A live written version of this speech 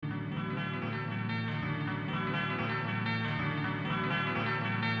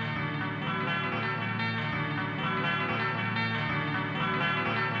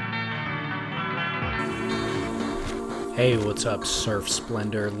Hey, what's up, Surf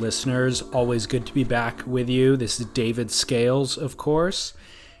Splendor listeners? Always good to be back with you. This is David Scales, of course.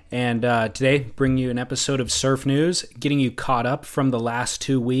 And today, bringing you an episode of Surf News, getting you caught up from the last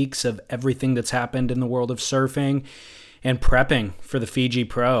 2 weeks of everything that's happened in the world of surfing and prepping for the Fiji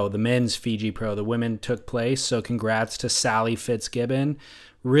Pro, the men's Fiji Pro. The women took place, so congrats to Sally Fitzgibbon.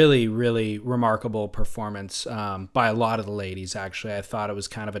 Really, really remarkable performance by a lot of the ladies, actually. I thought it was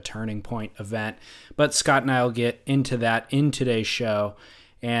kind of a turning point event. But Scott and I will get into that in today's show.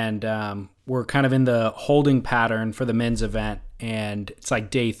 And we're kind of in the holding pattern for the men's event. And it's like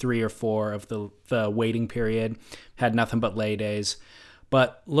day 3 or 4 of the waiting period. Had nothing but lay days.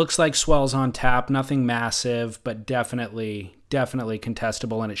 But looks like swell's on tap. Nothing massive, but definitely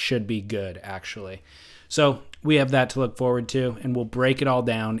contestable. And it should be good, actually. So we have that to look forward to, and we'll break it all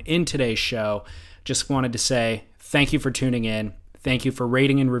down in today's show. Just wanted to say thank you for tuning in. Thank you for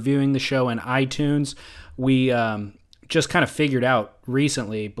rating and reviewing the show in iTunes. We just kind of figured out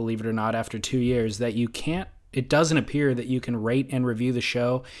recently, believe it or not, after 2 years, that it doesn't appear that you can rate and review the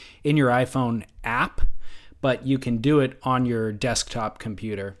show in your iPhone app, but you can do it on your desktop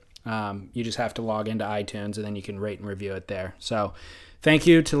computer. You just have to log into iTunes, and then you can rate and review it there. So thank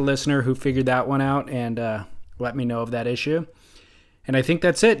you to the listener who figured that one out and let me know of that issue. And I think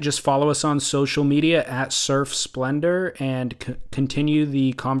that's it. Just follow us on social media at Surf Splendor and continue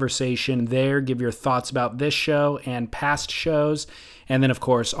the conversation there. Give your thoughts about this show and past shows. And then, of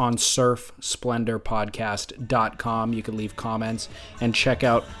course, on surfsplendorpodcast.com, you can leave comments and check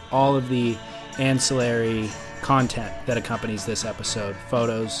out all of the ancillary content that accompanies this episode.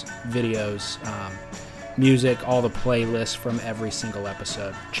 Photos, videos, music, all the playlists from every single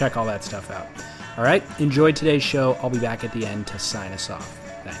episode. Check all that stuff out. All right, enjoy today's show. I'll be back at the end to sign us off.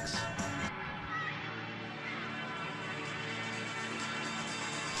 Thanks.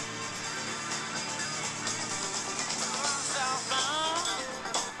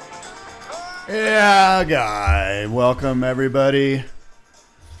 Yeah, guy. Welcome, everybody.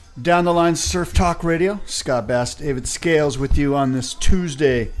 Down the line, Surf Talk Radio. Scott Bass, David Scales with you on this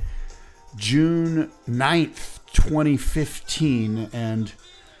Tuesday, June 9th, 2015. And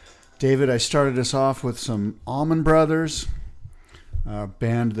David, I started us off with some Allman Brothers, a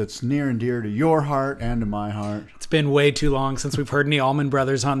band that's near and dear to your heart and to my heart. It's been way too long since we've heard any Allman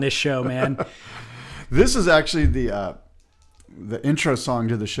Brothers on this show, man. This is actually the intro song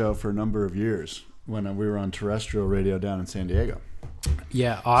to the show for a number of years when we were on terrestrial radio down in San Diego.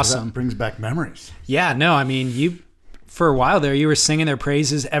 Yeah, awesome. So that brings back memories. Yeah, no, I mean, for a while there, you were singing their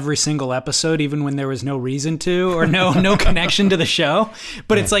praises every single episode, even when there was no reason to or no connection to the show.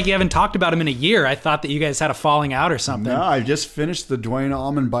 But it's like you haven't talked about him in a year. I thought that you guys had a falling out or something. No, I just finished the Dwayne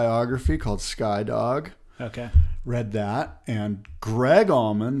Allman biography called Sky Dog. Okay. Read that. And Greg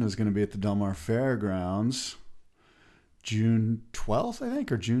Allman is going to be at the Del Mar Fairgrounds June 12th, I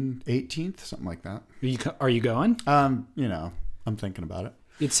think, or June 18th, something like that. Are you going? I'm thinking about it.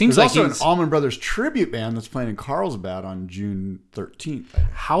 It seems There's like also an Allman Brothers tribute band that's playing in Carlsbad on June 13th.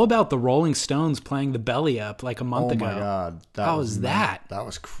 How about the Rolling Stones playing the Belly Up like a month ago? Oh my God. How was that? That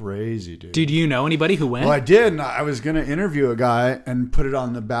was crazy, dude. Did you know anybody who went? Well, I did. And I was going to interview a guy and put it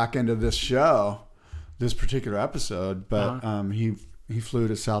on the back end of this show, this particular episode, but he flew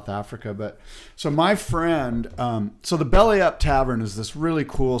to South Africa. But so my friend, so the Belly Up Tavern is this really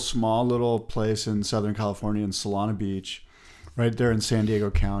cool, small little place in Southern California in Solana Beach, right there in San Diego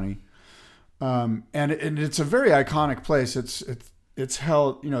County. And it's a very iconic place. It's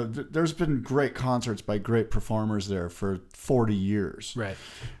held, there's been great concerts by great performers there for 40 years. Right.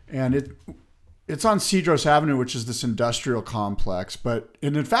 And it's on Cedros Avenue, which is this industrial complex.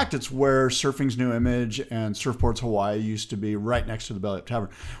 And in fact, it's where Surfing's New Image and Surfboards Hawaii used to be, right next to the Belly Up Tavern.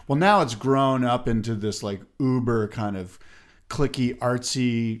 Well, now it's grown up into this like uber kind of cliquey,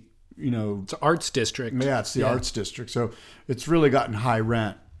 artsy, it's an arts district. Yeah, it's the arts district. So it's really gotten high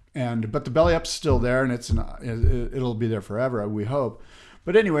rent. But the Belly Up's still there, and it'll be there forever, we hope.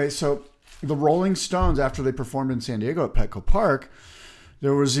 But anyway, so the Rolling Stones, after they performed in San Diego at Petco Park,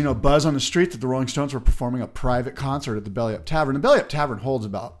 there was buzz on the street that the Rolling Stones were performing a private concert at the Belly Up Tavern. The Belly Up Tavern holds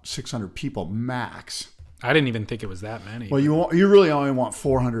about 600 people max. I didn't even think it was that many. Well, you really only want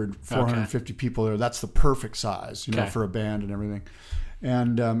 450 people there. That's the perfect size, for a band and everything.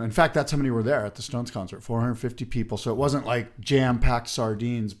 And in fact, that's how many were there at the Stones concert, 450 people. So it wasn't like jam-packed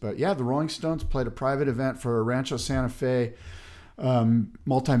sardines. But yeah, the Rolling Stones played a private event for a Rancho Santa Fe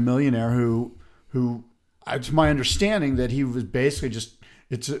multimillionaire who it's my understanding that he was basically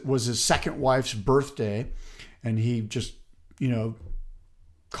it was his second wife's birthday. And he just,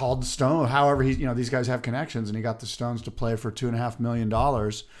 called the Stone. However, these guys have connections, and he got the Stones to play for $2.5 million.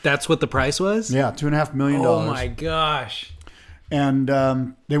 That's what the price was? Yeah, $2.5 million. Oh my gosh. And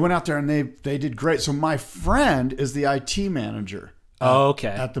they went out there and they did great. So my friend is the IT manager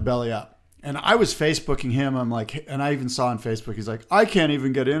at the Belly Up. And I was Facebooking him. I'm like, and I even saw on Facebook, he's like, I can't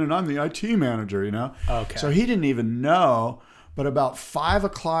even get in and I'm the IT manager, Okay. So he didn't even know. But about 5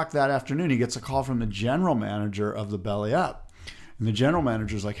 o'clock that afternoon, he gets a call from the general manager of the Belly Up. And the general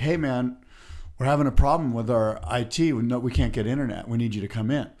manager's like, hey man, we're having a problem with our IT. We can't get internet. We need you to come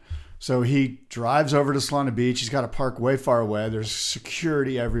in. So he drives over to Solana Beach. He's got to park way far away. There's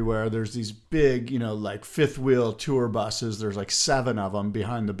security everywhere. There's these big, like fifth wheel tour buses. There's like 7 of them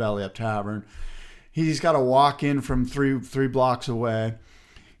behind the Belly Up Tavern. He's got to walk in from three blocks away.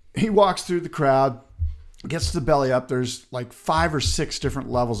 He walks through the crowd, gets to the Belly Up. There's like 5 or 6 different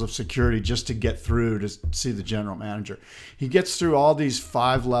levels of security just to get through to see the general manager. He gets through all these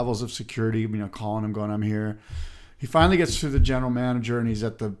 5 levels of security, calling him, going, I'm here. He finally gets to the general manager, and he's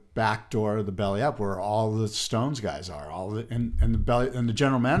at the back door of the Belly Up where all the Stones guys are. And the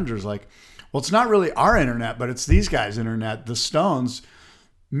general manager's like, well, it's not really our internet, but it's these guys' internet. The Stones,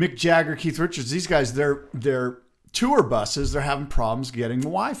 Mick Jagger, Keith Richards, these guys, they're tour buses. They're having problems getting the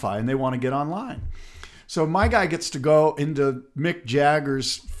Wi-Fi, and they want to get online. So my guy gets to go into Mick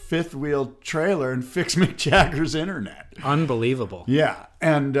Jagger's fifth wheel trailer and fix Mick Jagger's internet. Unbelievable. Yeah,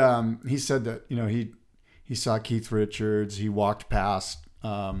 and he said that he saw Keith Richards. He walked past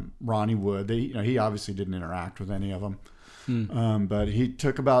Ronnie Wood. He obviously didn't interact with any of them, but he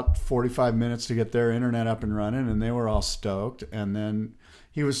took about 45 minutes to get their internet up and running, and they were all stoked. And then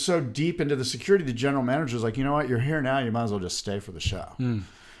he was so deep into the security, the general manager was like, you know what, you're here now. You might as well just stay for the show.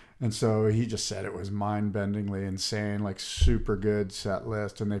 And so he just said it was mind-bendingly insane, like super good set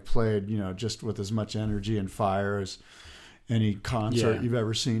list, and they played, just with as much energy and fire as any concert you've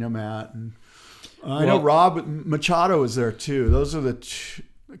ever seen them at. And I know Rob Machado was there too. Those are the two.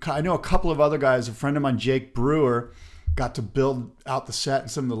 I know a couple of other guys. A friend of mine, Jake Brewer, got to build out the set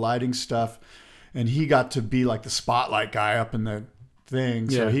and some of the lighting stuff, and he got to be like the spotlight guy up in the thing.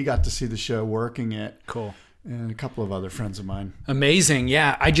 So he got to see the show working it. Cool. And a couple of other friends of mine. Amazing.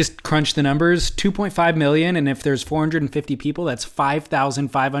 Yeah, I just crunched the numbers. 2.5 million, and if there's 450 people, that's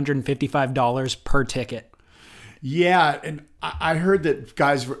 $5,555 per ticket. Yeah, and I heard that,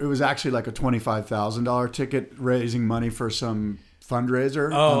 guys, it was actually like a $25,000 ticket, raising money for some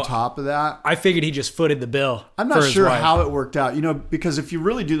fundraiser on top of that. I figured he just footed the bill. I'm not sure how it worked out, because if you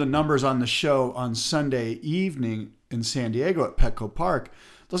really do the numbers on the show on Sunday evening in San Diego at Petco Park,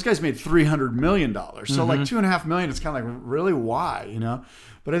 those guys made $300 million. So like $2.5 million, it's kind of like, really why,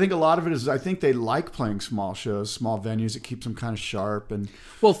 But I think a lot of it is, I think they like playing small shows, small venues. It keeps them kind of sharp. And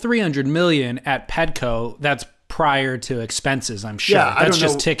well, $300 million at Petco, that's prior to expenses, I'm sure. Yeah, that's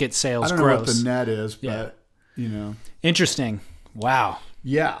just ticket sales gross. I don't know what the net is, but, Interesting. Wow.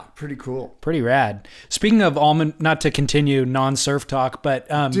 Yeah, pretty cool. Pretty rad. Speaking of Allman, not to continue non-surf talk, but...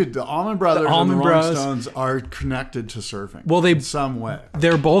 dude, the Allman Brothers and the Rolling Stones are connected to surfing in some way.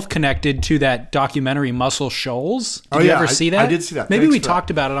 They're both connected to that documentary Muscle Shoals. Did you ever see that? I did see that. Maybe we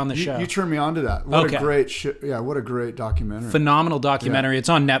talked about it on the show. You turned me on to that. What a great what a great documentary. Phenomenal documentary. Yeah. It's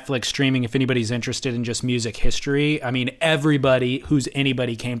on Netflix streaming if anybody's interested in just music history. I mean, everybody who's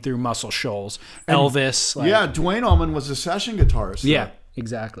anybody came through Muscle Shoals. Elvis. Duane Allman was a session guitarist. Yeah.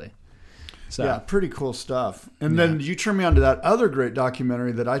 Exactly. So yeah, pretty cool stuff. And then you turned me on to that other great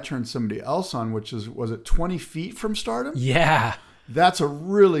documentary that I turned somebody else on, which was it 20 Feet from Stardom? Yeah. That's a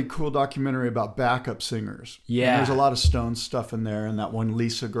really cool documentary about backup singers. Yeah. And there's a lot of Stones stuff in there, and that one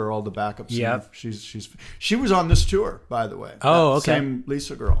Lisa girl, the backup singer. Yep. She was on this tour, by the way. Oh, okay. Same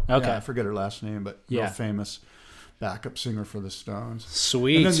Lisa girl. Okay. Yeah, I forget her last name, but real famous backup singer for the Stones.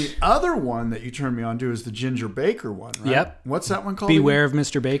 Sweet. And then the other one that you turned me on to is the Ginger Baker one, right? Yep. What's that one called? Beware of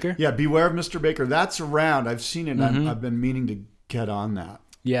Mr. Baker? Yeah, Beware of Mr. Baker. That's around. I've seen it. Mm-hmm. I've been meaning to get on that.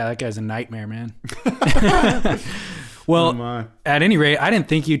 Yeah, that guy's a nightmare, man. Well, at any rate, I didn't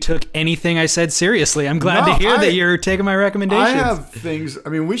think you took anything I said seriously. I'm glad to hear that you're taking my recommendations. I have things. I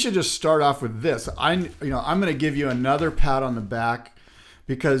mean, we should just start off with this. I'm going to give you another pat on the back.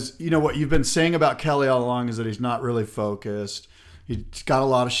 Because, what you've been saying about Kelly all along is that he's not really focused. He's got a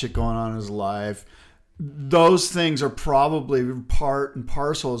lot of shit going on in his life. Those things are probably part and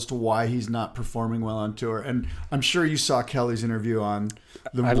parcel as to why he's not performing well on tour. And I'm sure you saw Kelly's interview on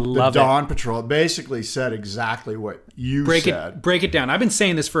the Dawn Patrol. It basically said exactly what you said. Break it down. I've been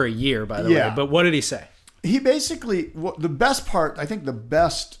saying this for a year, by the way. But what did he say? He basically, the best part, I think the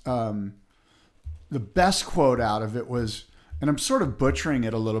best quote out of it was... And I'm sort of butchering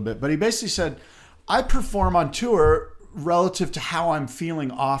it a little bit, but he basically said, I perform on tour relative to how I'm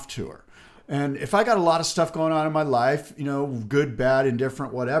feeling off tour. And if I got a lot of stuff going on in my life, good, bad,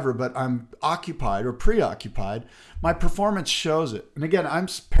 indifferent, whatever, but I'm occupied or preoccupied, my performance shows it. And again, I'm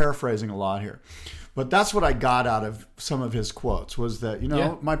paraphrasing a lot here, but that's what I got out of some of his quotes was that,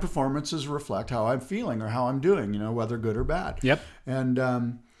 my performances reflect how I'm feeling or how I'm doing, whether good or bad. Yep.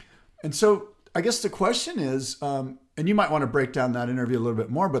 And so I guess the question is, and you might want to break down that interview a little bit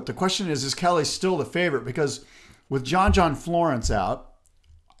more, but the question is Kelly still the favorite? Because with John Florence out,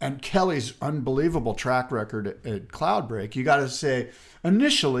 and Kelly's unbelievable track record at Cloudbreak, you got to say,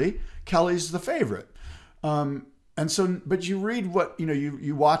 initially, Kelly's the favorite. But you read what,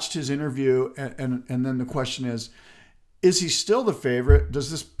 you watched his interview, and then the question is he still the favorite?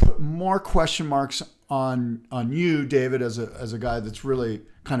 Does this put more question marks on you, David, as a guy that's really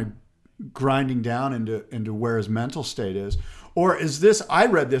kind of grinding down into where his mental state is? Or is this, I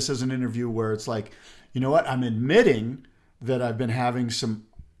read this as an interview where it's like, you know what, I'm admitting that I've been having some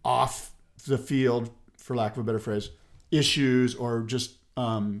off the field, for lack of a better phrase, issues or just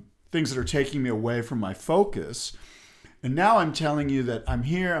things that are taking me away from my focus. And now I'm telling you that I'm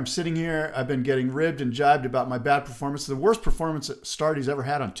here, I'm sitting here, I've been getting ribbed and jibed about my bad performance, the worst performance that Stardy's ever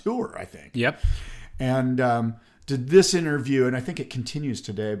had on tour, I think. Yep. And did this interview, and I think it continues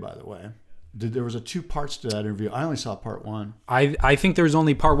today, by the way. There was 2 parts to that interview. I only saw part 1. I think there was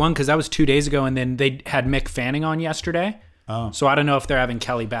only part 1 because that was 2 days ago, and then they had Mick Fanning on yesterday. Oh. So I don't know if they're having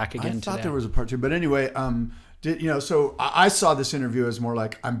Kelly back again today. I thought there was a part 2, but anyway, so I saw this interview as more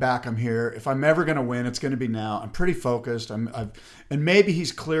like, I'm back, I'm here. If I'm ever going to win, it's going to be now. I'm pretty focused. And maybe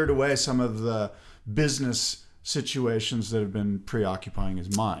he's cleared away some of the business situations that have been preoccupying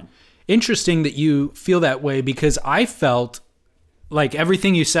his mind. Interesting that you feel that way, because I felt like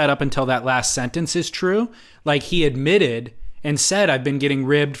everything you said up until that last sentence is true. Like he admitted and said, I've been getting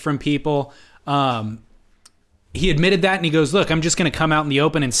ribbed from people. He admitted that, and he goes, look, I'm just going to come out in the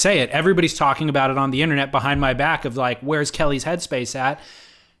open and say it. Everybody's talking about it on the internet behind my back of like, where's Kelly's headspace at?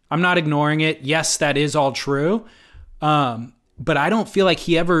 I'm not ignoring it. Yes, that is all true. But I don't feel like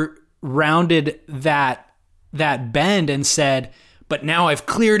he ever rounded that bend and said, but now I've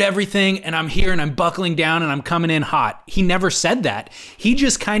cleared everything and I'm here and I'm buckling down and I'm coming in hot. He never said that. He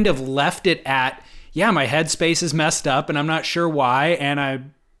just kind of left it at, yeah, my headspace is messed up and I'm not sure why,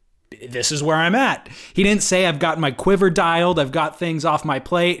 and this is where I'm at. He didn't say I've got my quiver dialed, I've got things off my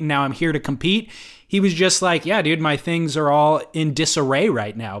plate, and now I'm here to compete. He was just like, yeah, dude, my things are all in disarray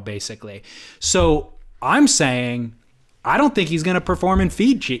right now, basically. So I'm saying, I don't think he's going to perform in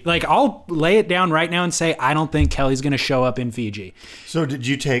Fiji. Like, I'll lay it down right now and say, I don't think Kelly's going to show up in Fiji. So did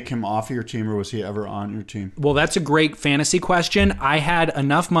you take him off of your team, or was he ever on your team? Well, that's a great fantasy question. I had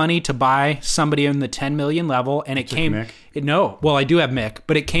enough money to buy somebody in the 10 million level, and it came... Mick? Well, I do have Mick,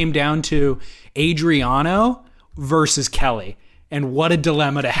 but it came down to Adriano versus Kelly. And what a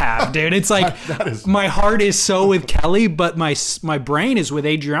dilemma to have, dude. It's like my heart is so with Kelly, but my brain is with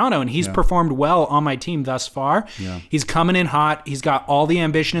Adriano, and he's performed well on my team thus far. Yeah. He's coming in hot. He's got all the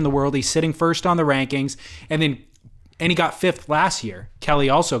ambition in the world. He's sitting first on the rankings, and he got 5th last year. Kelly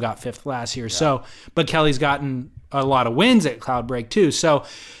also got 5th last year. Yeah. So, but Kelly's gotten a lot of wins at Cloudbreak too. So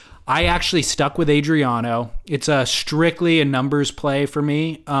I actually stuck with Adriano. It's strictly a numbers play for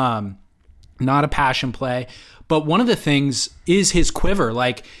me, not a passion play. But one of the things is his quiver.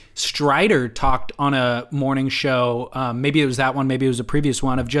 Like Strider talked on a morning show, maybe it was that one, maybe it was a previous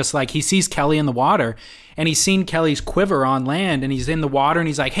one, of just like he sees Kelly in the water and he's seen Kelly's quiver on land and he's in the water and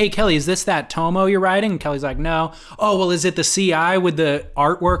he's like, hey, Kelly, is this that Tomo you're riding? And Kelly's like, no. Oh, well, is it the CI with the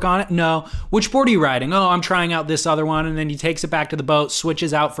artwork on it? No. Which board are you riding? Oh, I'm trying out this other one. And then he takes it back to the boat,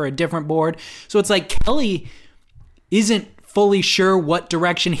 switches out for a different board. So it's like Kelly isn't fully sure what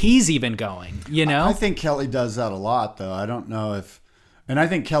direction he's even going, you know? I think Kelly does that a lot, though. I don't know if... And I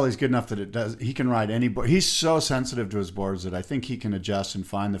think Kelly's good enough that he can ride any board. He's so sensitive to his boards that I think he can adjust and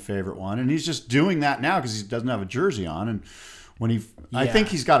find the favorite one. And he's just doing that now because he doesn't have a jersey on. And when I think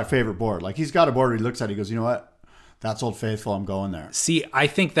he's got a favorite board. Like he's got a board where he looks at it, he goes, you know what? That's Old Faithful. I'm going there. See, I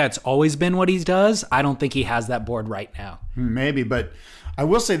think that's always been what he does. I don't think he has that board right now. Maybe, but I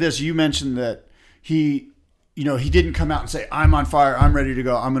will say this. You mentioned that he didn't come out and say, I'm on fire, I'm ready to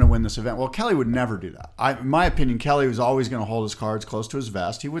go, I'm going to win this event. Well, Kelly would never do that. In my opinion, Kelly was always going to hold his cards close to his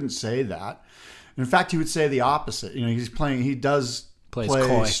vest. He wouldn't say that. In fact, he would say the opposite. He does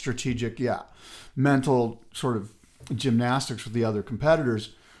play strategic, mental sort of gymnastics with the other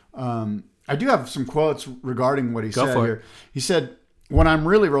competitors. I do have some quotes regarding what he said here. He said, when I'm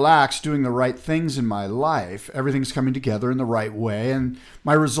really relaxed doing the right things in my life, everything's coming together in the right way and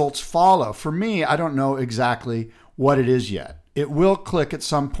my results follow. For me, I don't know exactly what it is yet. It will click at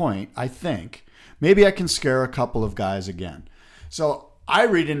some point, I think. maybe I can scare a couple of guys again. So I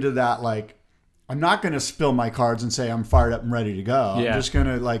read into that like, I'm not going to spill my cards and say I'm fired up and ready to go. Yeah. I'm just going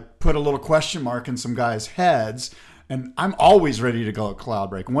to like put a little question mark in some guys' heads. And I'm always ready to go at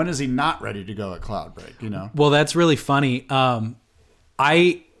Cloudbreak. When is he not ready to go at Cloudbreak? You know? Well, that's really funny. Your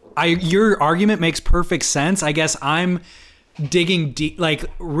argument makes perfect sense. I guess I'm digging deep, like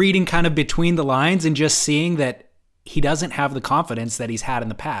reading kind of between the lines and just seeing that he doesn't have the confidence that he's had in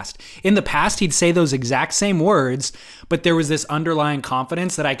the past. In the past, he'd say those exact same words, but there was this underlying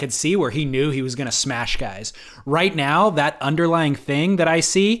confidence that I could see where he knew he was going to smash guys. Right now, that underlying thing that I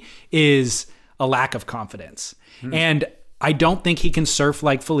see is a lack of confidence. And I don't think he can surf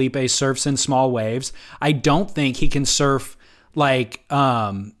like Felipe surfs in small waves. I don't think he can surf like,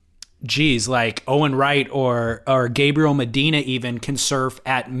 like Owen Wright or Gabriel Medina even can surf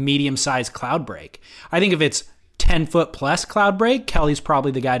at medium-sized Cloudbreak. I think if it's 10-foot plus Cloudbreak, Kelly's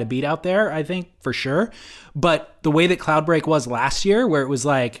probably the guy to beat out there, I think, for sure. But the way that Cloudbreak was last year, where it was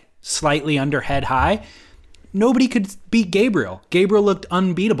like slightly under head high, nobody could beat Gabriel. Gabriel looked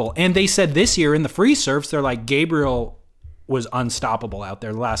unbeatable. And they said this year in the free surfs, they're like, Gabriel was unstoppable out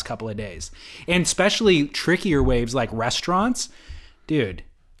there the last couple of days. And especially trickier waves like restaurants. Dude,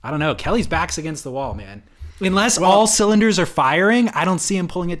 I don't know. Kelly's back's against the wall, man. Unless all cylinders are firing, I don't see him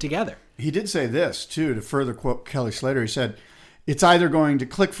pulling it together. He did say this, too, to further quote Kelly Slater. He said, it's either going to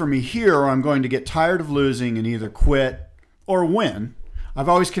click for me here or I'm going to get tired of losing and either quit or win. I've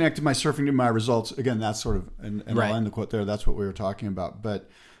always connected my surfing to my results. Again, that's sort of, and right. I'll end the quote there. That's what we were talking about. But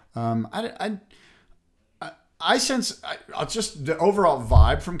I sense just the overall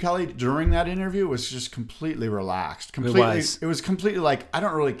vibe from Kelly during that interview was just completely relaxed. It was completely like, I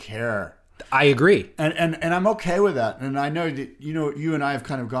don't really care. I agree. And I'm okay with that. And I know that, you and I have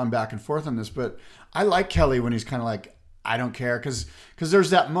kind of gone back and forth on this, but I like Kelly when he's kind of like, I don't care. Because there's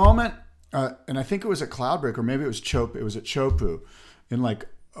that moment, and I think it was at Cloudbreak, or maybe it was at Chopu, in like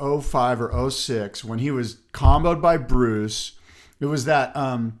 05 or 06 when he was comboed by Bruce. It was that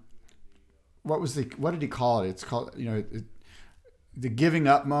what did he call it? It's called the giving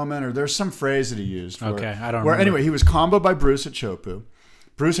up moment, or there's some phrase that he used for okay, it. I don't where remember. Anyway, he was comboed by Bruce at Chopu.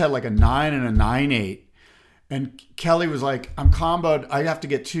 Bruce had like a 9 and a 9.8, and Kelly was like, I'm comboed, I have to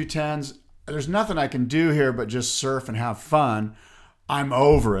get 2 10s. There's nothing I can do here but just surf and have fun. I'm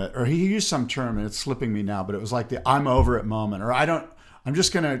over it. Or he used some term and it's slipping me now, but it was like the I'm over it moment, or I'm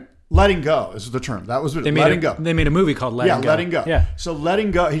just going to letting go is the term. That was letting go. They made a movie called Letting Go. Letting go. Yeah. So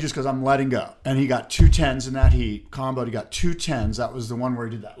letting go, he just goes, I'm letting go. And he got 2 10s in that heat. Comboed, he got 2 10s. That was the one where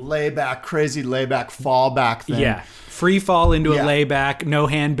he did that crazy layback, fallback thing. Yeah. Free fall into a layback, no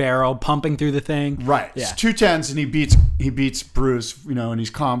hand barrel, pumping through the thing. Right. Yeah. It's 2 10s and he beats Bruce, and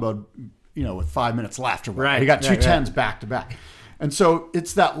he's comboed, with 5 minutes left or whatever. Right. He got 2 10s back to back. And so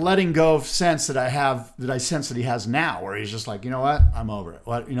it's that letting go of sense that I sense that he has now, where he's just like, you know what, I'm over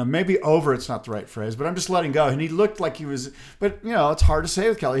it. Maybe over it's not the right phrase, but I'm just letting go. And he looked like he was, but it's hard to say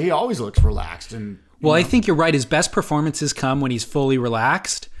with Kelly. He always looks relaxed. And I think you're right. His best performances come when he's fully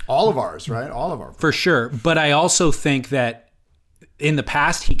relaxed. All of ours, right? All of ours. For sure. But I also think that in the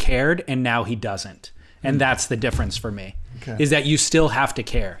past he cared and now he doesn't. And that's the difference for me. Okay. Is that you still have to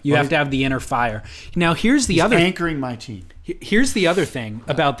care. You have to have the inner fire. Now, here's the other... anchoring my team. Here's the other thing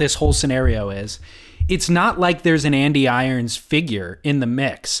about this whole scenario is it's not like there's an Andy Irons figure in the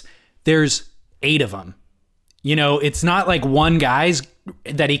mix. There's 8 of them. It's not like one guy's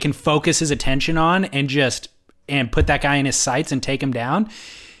that he can focus his attention on and put that guy in his sights and take him down.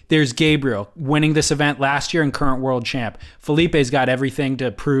 There's Gabriel winning this event last year and current world champ. Felipe's got everything to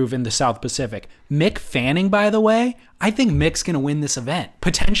prove in the South Pacific. Mick Fanning, by the way, I think Mick's going to win this event,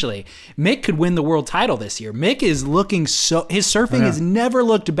 potentially. Mick could win the world title this year. Mick is looking his surfing has never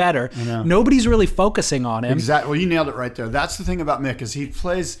looked better. Nobody's really focusing on him. Exactly. Well, you nailed it right there. That's the thing about Mick is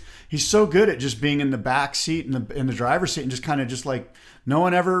he's so good at just being in the back seat, in the driver's seat, and just kind of just like, no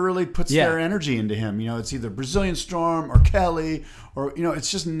one ever really puts their energy into him. It's either Brazilian Storm or Kelly or, it's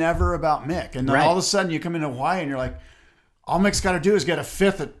just never about Mick. And then all of a sudden you come into Hawaii and you're like, all Mick's got to do is get a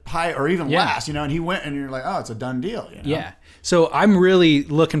 5th at high or even last, and he went and you're like, oh, it's a done deal. Yeah. So I'm really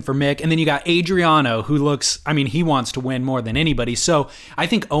looking for Mick. And then you got Adriano, who he wants to win more than anybody. So I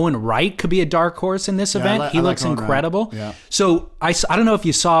think Owen Wright could be a dark horse in this event. He looks incredible. Yeah. So I don't know if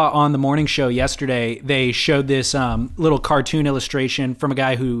you saw on the morning show yesterday, they showed this little cartoon illustration from a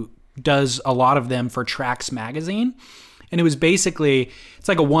guy who does a lot of them for Trax Magazine. And it was basically, it's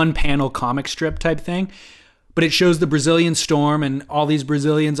like a 1-panel comic strip type thing. But it shows the Brazilian Storm and all these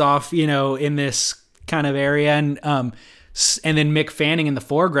Brazilians off, in this kind of area. And then Mick Fanning in the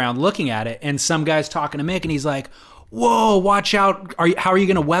foreground looking at it. And some guy's talking to Mick and he's like, whoa, watch out. How are you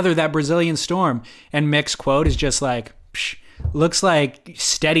going to weather that Brazilian storm? And Mick's quote is just like, psh, looks like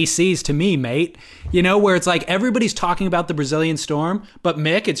steady seas to me, mate. You know, where it's like everybody's talking about the Brazilian storm, but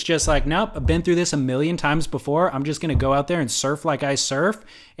Mick, it's just like, nope, I've been through this a million times before. I'm just going to go out there and surf like I surf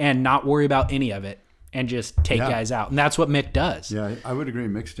and not worry about any of it and just take guys out. And that's what Mick does. Yeah, I would agree.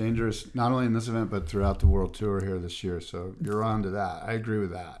 Mick's dangerous, not only in this event, but throughout the World Tour here this year. So you're on to that. I agree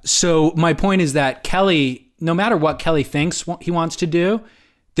with that. So my point is that Kelly, no matter what Kelly thinks he wants to do,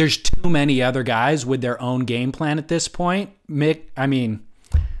 there's too many other guys with their own game plan at this point. Mick, I mean,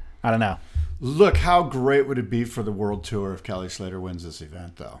 I don't know. Look, how great would it be for the World Tour if Kelly Slater wins this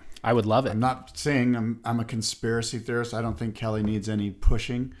event, though? I would love it. I'm not saying I'm a conspiracy theorist. I don't think Kelly needs any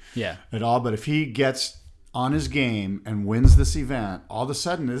pushing at all. But if he gets on his game and wins this event, all of a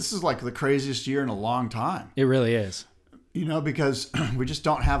sudden, this is like the craziest year in a long time. It really is. You know, because we just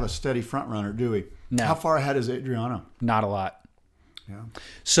don't have a steady front runner, do we? No. How far ahead is Adriano? Not a lot. Yeah.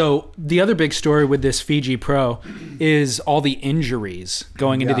 So the other big story with this Fiji Pro is all the injuries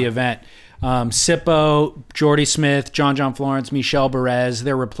going into the event. Sippo, Jordy Smith, John Florence, Michel Perez,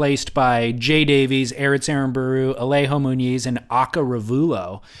 they're replaced by Jay Davies, Eretz Aranburu, Alejo Muniz, and Aka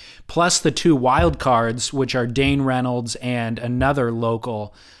Ravulo, plus the 2 wild cards, which are Dane Reynolds and another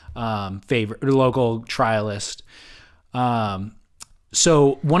local local trialist.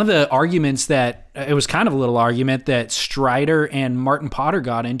 So one of the arguments that it was kind of a little argument that Strider and Martin Potter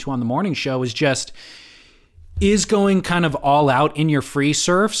got into on the morning show was just, is going kind of all out in your free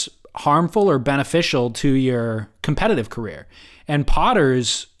surfs harmful or beneficial to your competitive career? And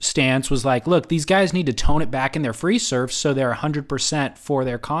Potter's stance was like, look, these guys need to tone it back in their free surfs so they're 100% for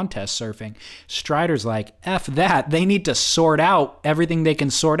their contest surfing. Strider's like, F that. They need to sort out everything they can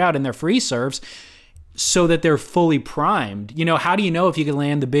sort out in their free surfs so that they're fully primed. You know, how do you know if you can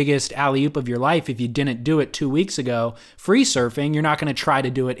land the biggest alley-oop of your life if you didn't do it 2 weeks ago free surfing? You're not going to try to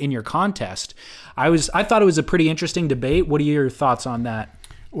do it in your contest. I thought it was a pretty interesting debate. What are your thoughts on that?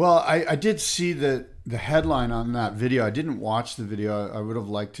 Well, I did see the headline on that video. I didn't watch the video. I would have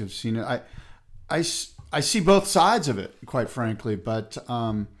liked to have seen it. I see both sides of it, quite frankly. But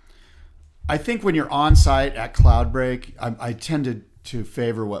I think when you're on site at Cloudbreak, I tend to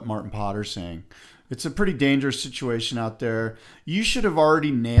favor what Martin Potter's saying. It's a pretty dangerous situation out there. You should have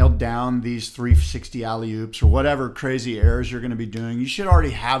already nailed down these 360 alley-oops or whatever crazy airs you're going to be doing. You should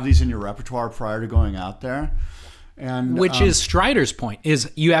already have these in your repertoire prior to going out there. And which is Strider's point,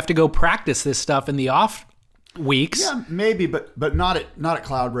 is you have to go practice this stuff in the off weeks. Yeah, maybe, but not at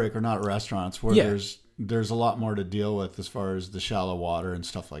Cloudbreak or not at restaurants where there's a lot more to deal with as far as the shallow water and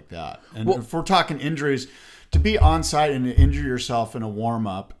stuff like that. And if we're talking injuries, to be on site and to injure yourself in a warm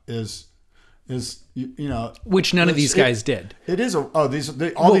up is you know, which none of these guys did. It is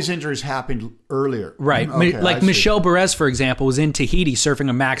these injuries happened earlier, right? Okay, like Michel Perez, for example, was in Tahiti surfing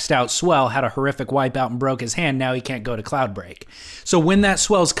a maxed out swell, had a horrific wipeout and broke his hand. Now he can't go to Cloudbreak. So when that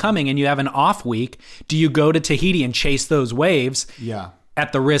swell's coming and you have an off week, do you go to Tahiti and chase those waves? Yeah,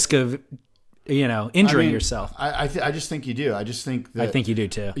 at the risk of injuring yourself. I just think you do. I just think that I think you do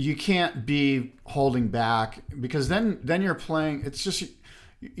too. You can't be holding back because then you're playing. It's just.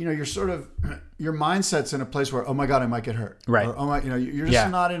 You know, you're sort of, your mindset's in a place where, oh my God, I might get hurt. Right. Or, oh my, you're just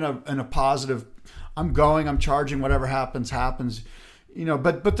not in a positive, I'm charging, whatever happens. You know,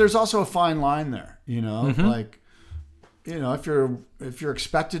 but there's also a fine line there, you know, like, you know, if you're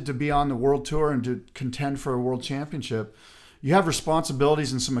expected to be on the World Tour and to contend for a world championship, you have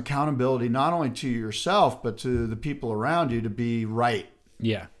responsibilities and some accountability, not only to yourself, but to the people around you to be right.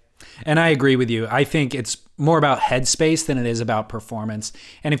 Yeah. And I agree with you. I think it's more about headspace than it is about performance.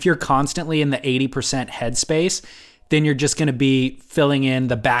 And if you're constantly in the 80% headspace, then you're just going to be filling in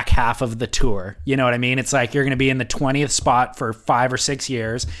the back half of the tour. You know what I mean? It's like you're going to be in the 20th spot for 5 or 6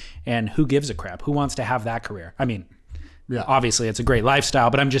 years. And who gives a crap? Who wants to have that career? I mean, obviously it's a great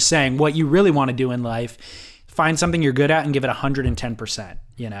lifestyle, but I'm just saying what you really want to do in life, find something you're good at and give it 110%,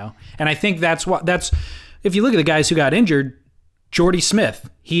 you know? And I think that's if you look at the guys who got injured, Jordy Smith,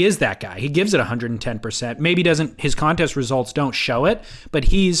 he is that guy. He gives it 110%. Maybe his contest results don't show it, but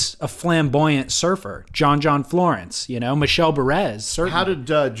he's a flamboyant surfer. John Florence, you know, Michel Perez. Certainly. How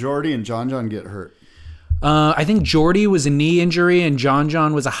did Jordy and John get hurt? I think Jordy was a knee injury and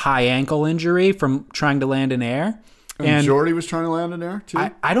John was a high ankle injury from trying to land in air. And Jordy was trying to land in air too?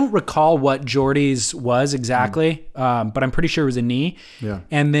 I don't recall what Jordy's was exactly, but I'm pretty sure it was a knee. Yeah.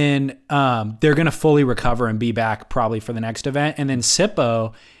 And then they're going to fully recover and be back probably for the next event. And then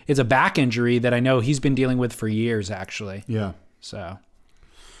Sippo is a back injury that I know he's been dealing with for years, actually. Yeah. So.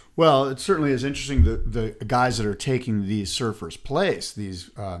 Well, it certainly is interesting the guys that are taking these surfers' place, these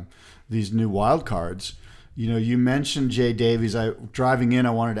new wild cards. You mentioned Jay Davies. Driving in,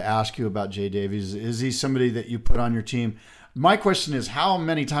 I wanted to ask you about Jay Davies. Is he somebody that you put on your team? My question is, how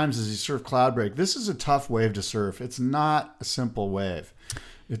many times does he surf Cloudbreak? This is a tough wave to surf. It's not a simple wave.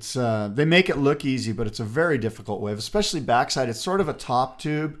 It's they make it look easy, but it's a very difficult wave, especially backside. It's sort of a top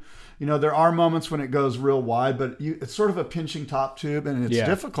tube. There are moments when it goes real wide, but it's sort of a pinching top tube, and it's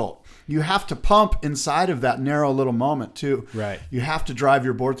difficult. You have to pump inside of that narrow little moment, too. Right. You have to drive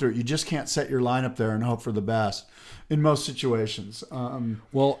your board through it. You just can't set your line up there and hope for the best in most situations.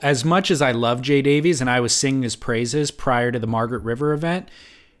 Well, as much as I love Jay Davies, and I was singing his praises prior to the Margaret River event,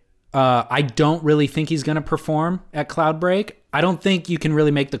 I don't really think he's going to perform at Cloudbreak. I don't think you can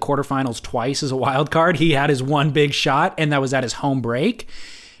really make the quarterfinals twice as a wild card. He had his one big shot, and that was at his home break.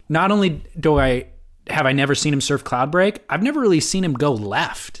 Not only have I never seen him surf Cloudbreak, I've never really seen him go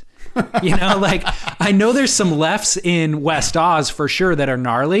left. I know there's some lefts in West Oz for sure that are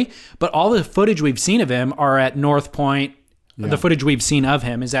gnarly, but all the footage we've seen of him are at North Point. Yeah. The footage we've seen of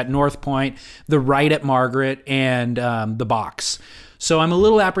him is at North Point, the right at Margaret, and the box. So I'm a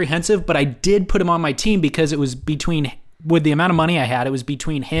little apprehensive, but I did put him on my team because it was with the amount of money I had, it was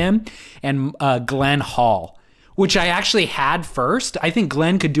between him and Glenn Hall, which I actually had first. I think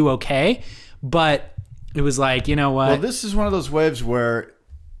Glenn could do okay, but it was like, you know what? Well, this is one of those waves where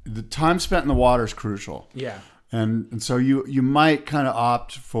the time spent in the water is crucial. Yeah. And so you might kind of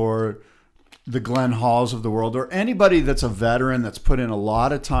opt for the Glenn Halls of the world, or anybody that's a veteran that's put in a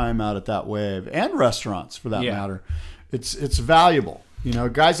lot of time out at that wave, and restaurants for that matter. It's valuable.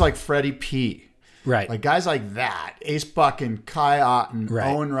 Guys like Freddie P. Right. Like guys like that, Ace Buck and Kai Otten, right.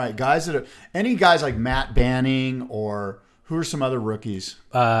 Owen Wright, guys any guys like Matt Banning, or who are some other rookies?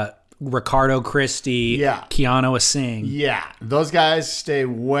 Ricardo Christie, Keanu Asing. Yeah. Those guys stay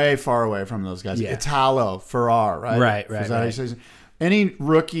way far away from those guys. Yeah. Italo, Farrar, right? Right. Is that how you say it? Any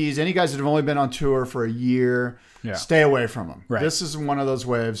rookies, any guys that have only been on tour for a year, stay away from them. Right. This is one of those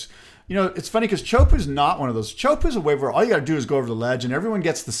waves. It's funny because Chopu's not one of those. Chopu's a wave where all you got to do is go over the ledge and everyone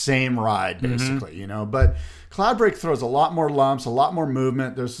gets the same ride, basically, But Cloudbreak throws a lot more lumps, a lot more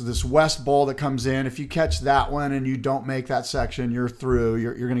movement. There's this west bowl that comes in. If you catch that one and you don't make that section, you're through.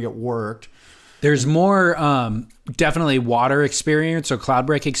 You're going to get worked. There's more definitely water experience or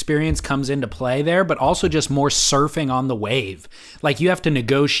Cloudbreak experience comes into play there, but also just more surfing on the wave. Like you have to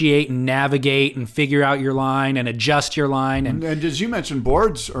negotiate and navigate and figure out your line and adjust your line. And as you mentioned,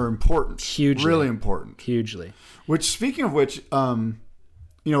 boards are important. Hugely. Really important. Hugely. Which, speaking of which,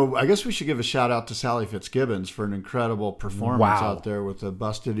 I guess we should give a shout out to Sally Fitzgibbons for an incredible performance out there with a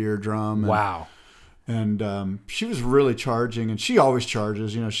busted eardrum. Wow. And she was really charging, and she always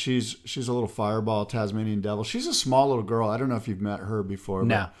charges. She's a little fireball, Tasmanian devil. She's a small little girl. I don't know if you've met her before.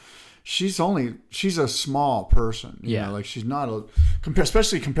 No. She's a small person. Like she's not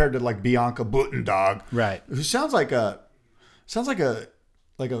especially compared to like Bianca Buttendog, right? Who sounds like a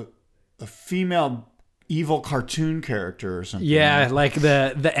female evil cartoon character or something. Yeah, like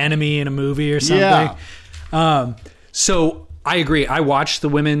the enemy in a movie or something. Yeah. So I agree. I watched the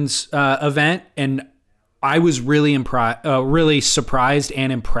women's event, and I was really really surprised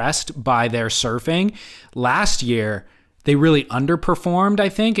and impressed by their surfing. Last year, they really underperformed, I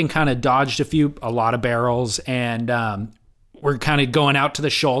think, and kind of dodged a lot of barrels, and were kind of going out to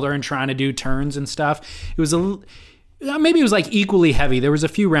the shoulder and trying to do turns and stuff. It was maybe it was like equally heavy. There was a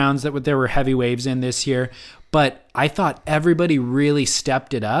few rounds there were heavy waves in this year, but I thought everybody really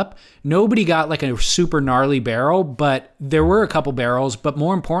stepped it up. Nobody got like a super gnarly barrel, but there were a couple barrels. But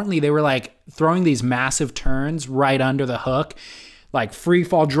more importantly, they were like throwing these massive turns right under the hook, like free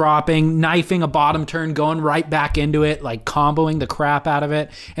fall dropping, knifing a bottom turn, going right back into it, like comboing the crap out of it.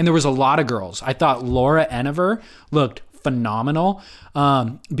 And there was a lot of girls. I thought Laura Enever looked phenomenal.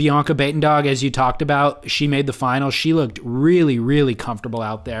 Bianca Buttendog, as you talked about, she made the final. She looked really, really comfortable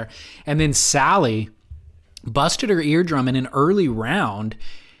out there. And then Sally busted her eardrum in an early round,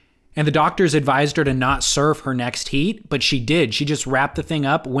 and the doctors advised her to not surf her next heat, but she did. She just wrapped the thing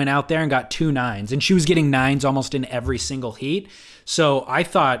up, went out there and got 2 9s, and she was getting 9s almost in every single heat. So I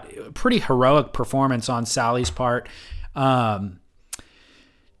thought pretty heroic performance on Sally's part.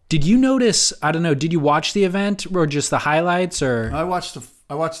 Did you notice, I don't know, did you watch the event or just the highlights? Or I watched the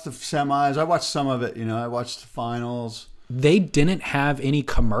semis. I watched some of it, I watched the finals. They didn't have any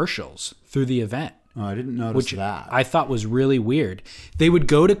commercials through the event. Oh, I didn't notice that. I thought was really weird. They would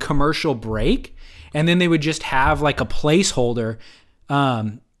go to commercial break, and then they would just have like a placeholder,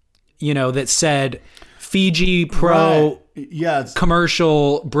 that said Fiji Pro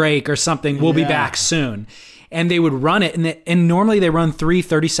commercial break or something. We'll be back soon. And they would run it, and normally they run 3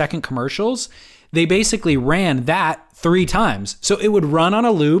 30-second commercials. They basically ran that 3 times. So it would run on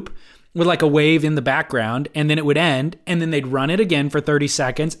a loop, with like a wave in the background, and then it would end, and then they'd run it again for 30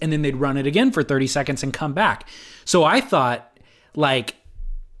 seconds, and then they'd run it again for 30 seconds and come back. So I thought, like,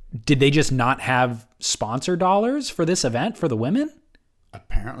 did they just not have sponsor dollars for this event for the women?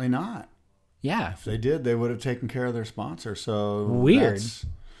 Apparently not. Yeah. If they did, they would have taken care of their sponsor. So weird.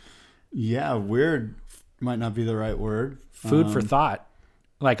 Yeah, weird might not be the right word. Food for thought.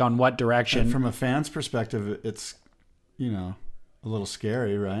 Like, on what direction? From a fan's perspective, it's, a little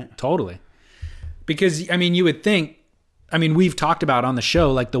scary, right? Totally. Because, I mean, you would think, we've talked about on the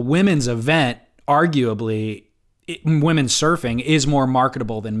show, like, the women's event, arguably, women's surfing is more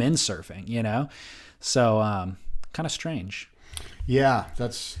marketable than men's surfing, So, kind of strange. Yeah,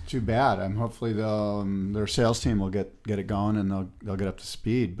 that's too bad. Hopefully their sales team will get it going and they'll get up to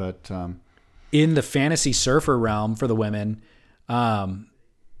speed. But in the fantasy surfer realm for the women, I'm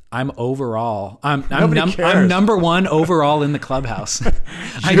number one overall in the clubhouse.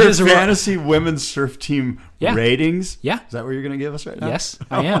 Your fantasy women's surf team ratings? Yeah. Is that what you're going to give us right now? Yes,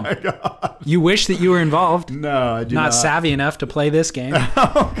 I am. Oh my God. You wish that you were involved. No, I do not savvy enough to play this game.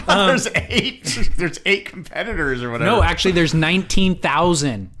 Oh God, there's 8 competitors or whatever. No, actually there's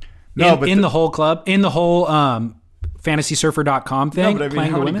 19,000 in the whole club, in the whole fantasysurfer.com thing. No, but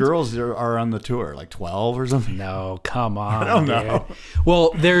how many girls are on the tour? Like 12 or something? No, come on. I don't know.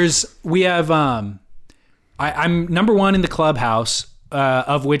 Well, we have I'm number one in the clubhouse,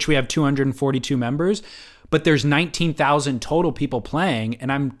 of which we have 242 members, but there's 19,000 total people playing, and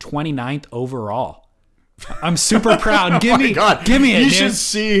I'm 29th overall. I'm super proud. Give me it. You should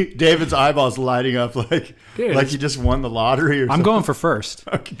see David's eyeballs lighting up like he just won the lottery or something. I'm going for first.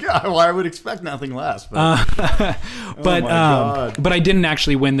 Okay, well, I would expect nothing less. But, but I didn't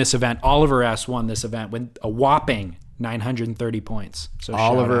actually win this event. Oliver S. won this event with a whopping 930 points. So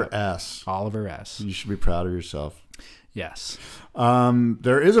Oliver S. You should be proud of yourself. Yes.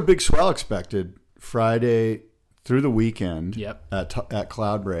 There is a big swell expected Friday through the weekend. Yep. At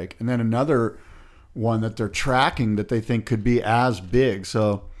Cloudbreak, and then another one that they're tracking that they think could be as big.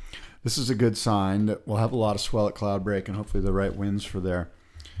 So this is a good sign that we'll have a lot of swell at Cloudbreak and hopefully the right winds for there.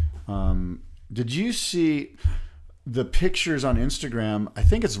 Did you see the pictures on Instagram? I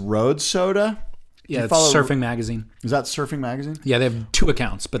think it's Road Soda. Yeah, it's Surfing Magazine. Is that Surfing Magazine? Yeah, they have 2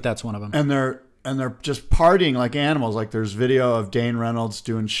 accounts, but that's one of them. And they're just partying like animals. Like there's video of Dane Reynolds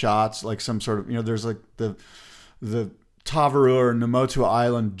doing shots, like some sort of, there's like the Tavarua or Namotu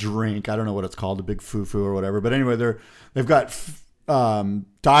Island drink. I don't know what it's called, a big fufu or whatever. But anyway, they've got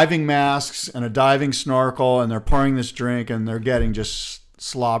diving masks and a diving snorkel, and they're pouring this drink, and they're getting just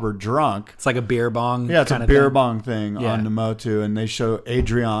slobber drunk. It's like a beer bong. Yeah, it's a beer bong thing on Namotu, and they show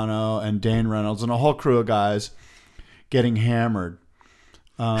Adriano and Dane Reynolds and a whole crew of guys getting hammered.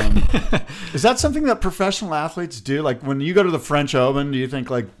 Is that something that professional athletes do? Like when you go to the French Open, do you think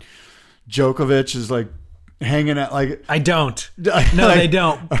like Djokovic is like hanging out like I don't. No, they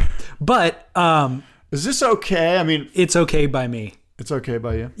don't. But is this okay? I mean, it's okay by me. It's okay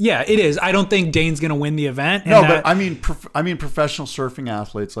by you? Yeah, it is. I don't think Dane's going to win the event. No, but I mean professional surfing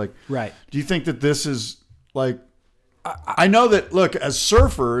athletes. Like, right? Do you think that this is like? I know that. Look, as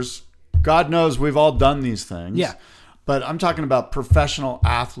surfers, God knows we've all done these things. Yeah. But I'm talking about professional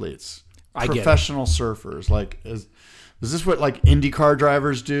athletes, professional surfers. Like, is this what like IndyCar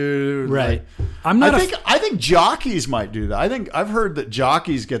drivers do? Right. Like, I think jockeys might do that. I've heard that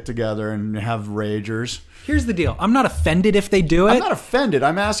jockeys get together and have ragers. Here's the deal. I'm not offended if they do it. I'm not offended.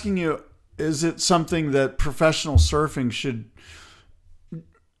 I'm asking you, is it something that professional surfing should,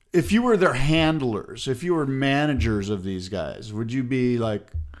 if you were their handlers, if you were managers of these guys, would you be like,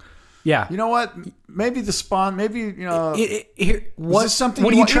 yeah, you know what? Maybe the spawn. Maybe is this something?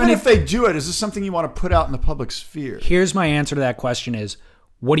 What are you trying to? If they do it, is this something you want to put out in the public sphere? Here's my answer to that question: is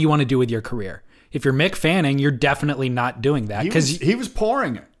what do you want to do with your career? If you're Mick Fanning, you're definitely not doing that because he was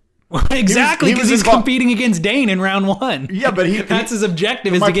pouring it. Exactly, because he's competing against Dane in round 1. Yeah, but that's his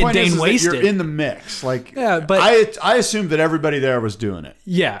objective is to get Dane wasted. You're in the mix, like. Yeah, but I assumed that everybody there was doing it.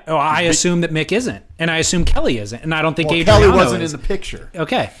 Yeah, I assume that Mick isn't, and I assume Kelly isn't, and I don't think Kelly wasn't in the picture.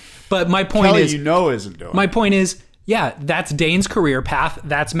 Okay. But my point Kelly, is, isn't doing. My point is, yeah, that's Dane's career path.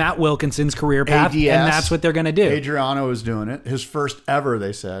 That's Matt Wilkinson's career path, and that's what they're going to do. Adriano is doing it. His first ever,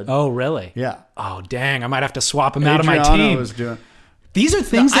 they said. Oh, really? Yeah. Oh, dang! I might have to swap him out of my team. Adriano is doing. These are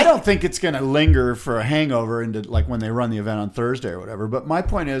things. I don't think it's going to linger for a hangover into like when they run the event on Thursday or whatever. But my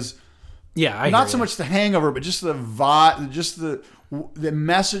point is, not so much the hangover, but just the vibe, just the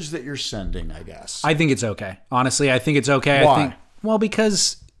message that you're sending. I guess. I think it's okay. Honestly, I think it's okay. Why?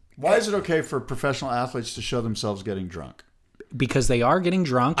 Because. Why is it okay for professional athletes to show themselves getting drunk? Because they are getting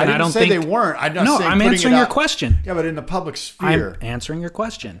drunk, and I don't say think they weren't. I'm answering your question. Yeah, but in the public sphere, I'm answering your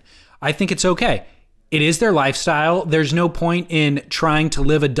question. I think it's okay. It is their lifestyle. There's no point in trying to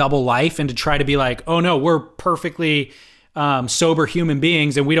live a double life and to try to be like, oh no, we're perfectly sober human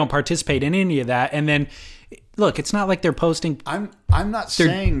beings and we don't participate in any of that. And then look, it's not like they're posting. I'm not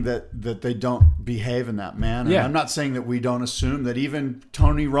saying that they don't behave in that manner. Yeah. I'm not saying that we don't assume that even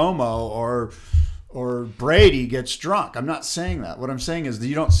Tony Romo or Brady gets drunk. I'm not saying that. What I'm saying is that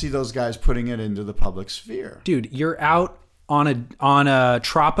you don't see those guys putting it into the public sphere. Dude, you're out on a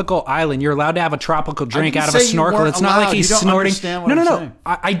tropical island. You're allowed to have a tropical drink out of a snorkel. It's not like he's snorting. No.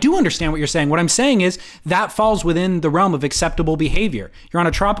 I do understand what you're saying. What I'm saying is that falls within the realm of acceptable behavior. You're on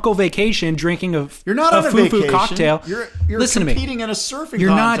a tropical vacation drinking You're not on a foo-foo vacation. Cocktail. You're Listen to me. competing in a surfing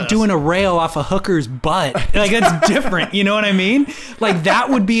You're contest. not doing a rail off a hooker's butt. Like, that's different. You know what I mean? Like, that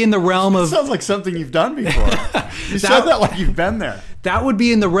would be in the realm of... Sounds like something you've done before. You said that like you've been there. That would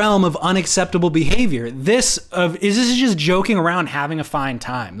be in the realm of unacceptable behavior. This is just joking around, having a fine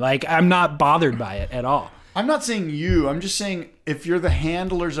time. Like, I'm not bothered by it at all. I'm not saying you. I'm just saying if you're the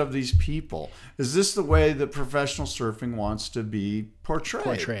handlers of these people, is this the way that professional surfing wants to be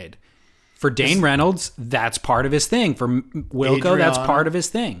portrayed? For Dane Reynolds, that's part of his thing. For Wilco, that's part of his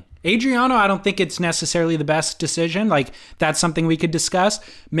thing. Adriano, I don't think it's necessarily the best decision. Like, that's something we could discuss.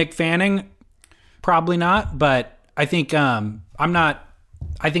 Mick Fanning, probably not. But I think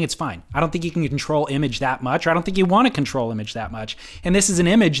I think it's fine. I don't think you can control image that much. Or I don't think you want to control image that much. And this is an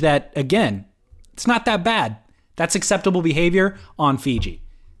image that, again, it's not that bad. That's acceptable behavior on Fiji.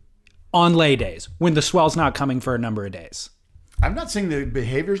 On lay days, when the swell's not coming for a number of days. I'm not saying the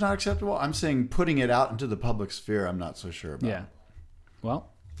behavior is not acceptable. I'm saying putting it out into the public sphere, I'm not so sure about. Yeah. Well,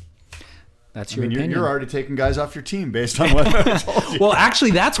 that's your opinion. You're already taking guys off your team based on what I told you. Well,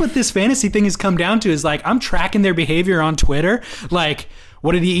 actually, that's what this fantasy thing has come down to, is like, I'm tracking their behavior on Twitter. Like,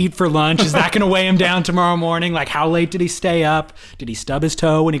 what did he eat for lunch? Is that going to weigh him down tomorrow morning? Like, how late did he stay up? Did he stub his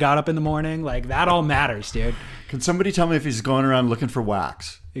toe when he got up in the morning? Like, that all matters, dude. Can somebody tell me if he's going around looking for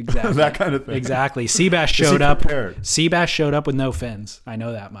wax? Exactly. That kind of thing. Exactly. Seabass showed up. Prepared? Seabass showed up with no fins. I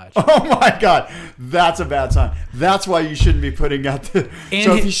know that much. Oh my God. That's a bad sign. That's why you shouldn't be putting out so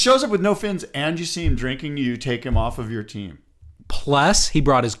if he shows up with no fins and you see him drinking, you take him off of your team. Plus, he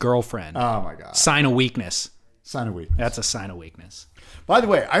brought his girlfriend. Oh my God. Sign of weakness. Sign of weakness. That's a sign of weakness. By the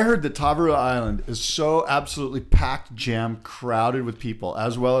way, I heard that Tavarua Island is so absolutely packed, jammed, crowded with people,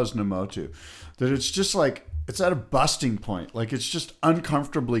 as well as Namotu, that it's just like, it's at a busting point. Like, it's just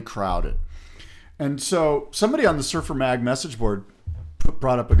uncomfortably crowded. And so somebody on the Surfer Mag message board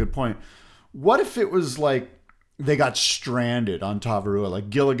brought up a good point. What if it was like they got stranded on Tavarua, like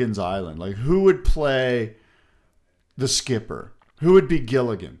Gilligan's Island? Like, who would play the skipper? Who would be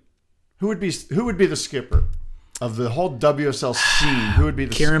Gilligan? Who would be the skipper of the whole WSL scene? Who would be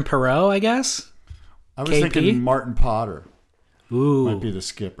the Kieran Perot, I guess? I was KP? thinking Martin Potter. Ooh. Might be the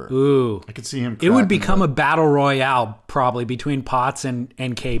skipper. Ooh. I could see him. It would become a battle royale probably between Potts and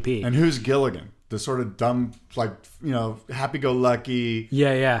KP. And who's Gilligan? The sort of dumb, like, happy-go-lucky.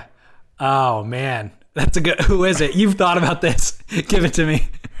 Yeah. Oh, man. That's a good... Who is it? You've thought about this. Give it to me.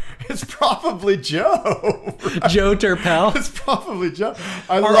 It's probably Joe. Right? Joe Turpel. It's probably Joe.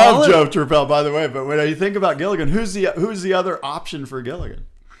 I love Joe Turpel, by the way. But when you think about Gilligan, who's the other option for Gilligan?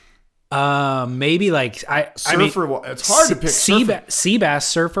 Maybe like surfer. It's hard to pick. Seabass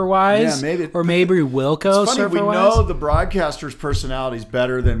surfer wise, yeah, maybe, or maybe Wilco. It's funny, we know the broadcasters' personalities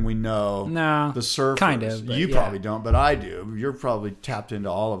better than we know the surfers. Kind of. You probably don't, but I do. You're probably tapped into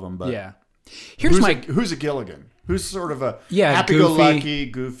all of them. But yeah, who's a Gilligan? Who's sort of a happy-go-lucky,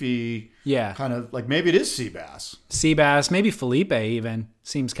 goofy, kind of like, maybe it is Seabass. Seabass, maybe Felipe even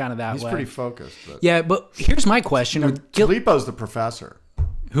seems kind of that way. He's pretty focused. But yeah, but here's my question: Filippo's the professor.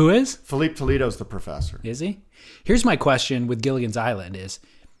 Who is? Felipe Toledo's the professor. Is he? Here's my question with Gilligan's Island is,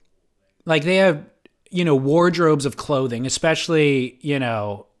 like, they have, wardrobes of clothing, especially,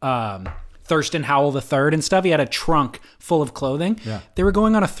 Thurston Howell III and stuff. He had a trunk full of clothing. Yeah. They were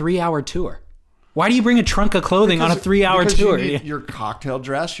going on a 3-hour tour. Why do you bring a trunk of clothing on a 3-hour tour? You need your cocktail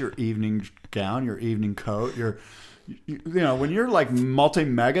dress, your evening gown, your evening coat, when you're like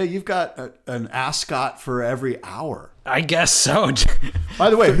multi-mega, you've got an ascot for every hour. I guess so. By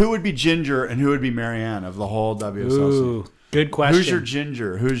the way, who would be Ginger and who would be Marianne of the whole WSL Ooh, scene? Good question. Who's your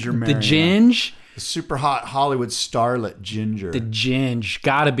Ginger? Who's your Marianne? The Ginge? The super hot Hollywood starlet Ginger. The Ginge.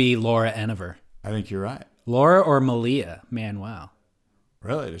 Gotta be Laura Enever. I think you're right. Laura or Malia Manuel?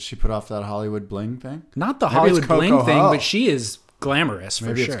 Really? Does she put off that Hollywood bling thing? Not the Hollywood bling thing, but she is glamorous for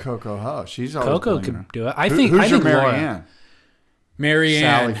sure. Maybe it's Coco Ho. She's always Coco could her. Do it. I think your Marianne? Laura. Marianne.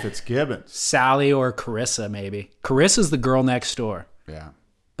 Sally Fitzgibbons. Sally or Carissa, maybe. Carissa's the girl next door. Yeah.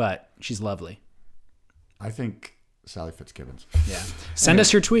 But she's lovely. I think Sally Fitzgibbons. Yeah. Send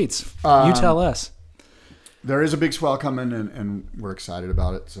us your tweets. You tell us. There is a big swell coming, and we're excited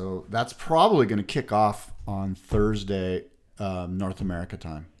about it. So that's probably going to kick off on Thursday, North America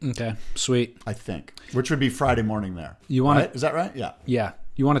time. Okay, sweet. I think, which would be Friday morning there. You want right? Is that right? Yeah. Yeah.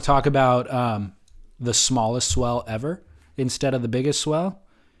 You want to talk about the smallest swell ever instead of the biggest swell?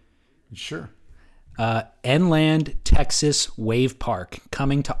 Sure. Enland, Texas Wave Park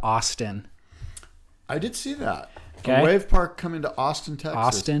coming to Austin. I did see that. Okay. A wave park coming to Austin, Texas.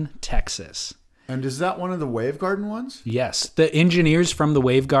 Austin, Texas. And is that one of the Wave Garden ones? Yes. The engineers from the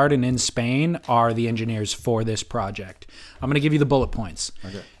Wave Garden in Spain are the engineers for this project. I'm going to give you the bullet points.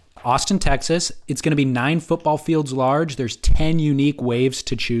 Okay. Austin, Texas. It's going to be 9 football fields large. There's 10 unique waves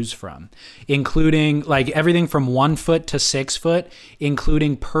to choose from, including like everything from 1 foot to 6 foot,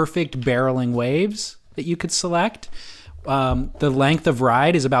 including perfect barreling waves that you could select. The length of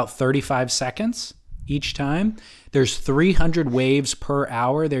ride is about 35 seconds each time. There's 300 waves per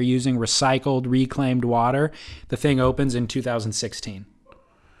hour. They're using recycled, reclaimed water. The thing opens in 2016.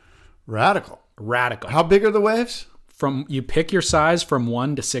 Radical. How big are the waves? You pick your size from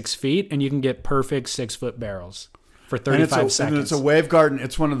 1 to 6 feet, and you can get perfect 6-foot barrels for 35 seconds. And it's a Wave Garden.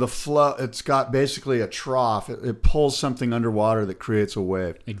 It's one of the flow. It's got basically a trough. It pulls something underwater that creates a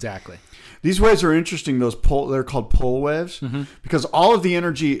wave. Exactly. These waves are interesting. They're called pull waves because all of the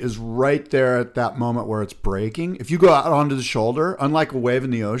energy is right there at that moment where it's breaking. If you go out onto the shoulder, unlike a wave in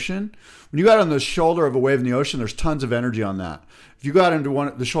the ocean, when you go out on the shoulder of a wave in the ocean, there's tons of energy on that. If you go out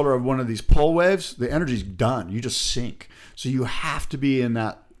into the shoulder of one of these pull waves, the energy's done. You just sink. So you have to be in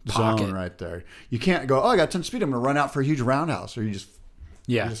that zone right there. You can't go, I got 10 speed. I'm going to run out for a huge roundhouse, or you just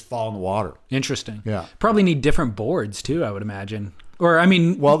fall in the water. Interesting. Yeah. Probably need different boards too, I would imagine.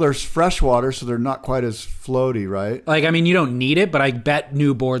 Well, there's fresh water, so they're not quite as floaty, right? You don't need it, but I bet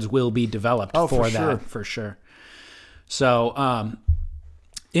new boards will be developed for that for sure. So,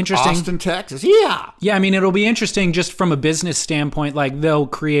 interesting. Austin, Texas. Yeah. Yeah, it'll be interesting just from a business standpoint. Like they'll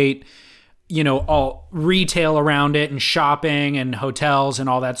create, all retail around it and shopping and hotels and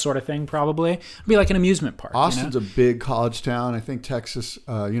all that sort of thing. Probably it'll be like an amusement park. Austin's a big college town. I think Texas,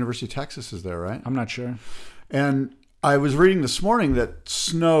 University of Texas is there, right? I'm not sure. And I was reading this morning that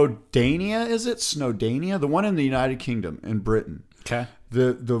Snowdonia, the one in the United Kingdom in Britain. Okay.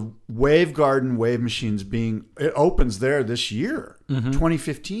 The Wave Garden wave machines it opens there this year,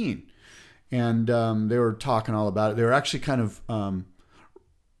 2015. And they were talking all about it. They were actually kind of,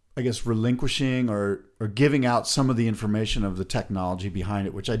 relinquishing or giving out some of the information of the technology behind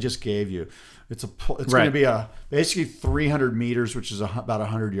it, which I just gave you. It's going to be basically 300 meters, which is about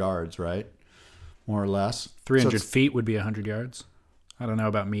 100 yards, right? More or less. 300 feet would be 100 yards. I don't know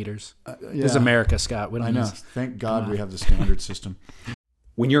about meters. This is America, Scott. I know. Thank God we have the standard system.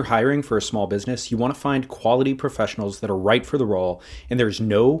 When you're hiring for a small business, you want to find quality professionals that are right for the role, and there's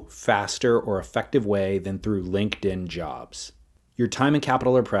no faster or effective way than through LinkedIn Jobs. Your time and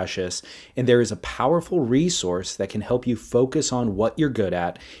capital are precious, and there is a powerful resource that can help you focus on what you're good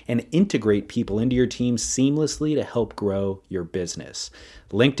at and integrate people into your team seamlessly to help grow your business.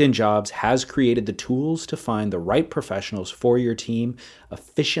 LinkedIn Jobs has created the tools to find the right professionals for your team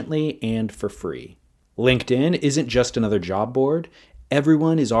efficiently and for free. LinkedIn isn't just another job board.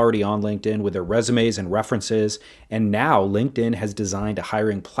 Everyone is already on LinkedIn with their resumes and references, and now LinkedIn has designed a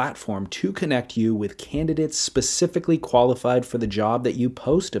hiring platform to connect you with candidates specifically qualified for the job that you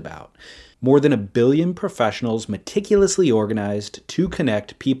post about. More than 1 billion professionals meticulously organized to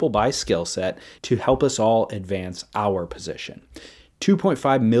connect people by skill set to help us all advance our position.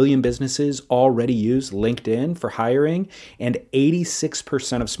 2.5 million businesses already use LinkedIn for hiring, and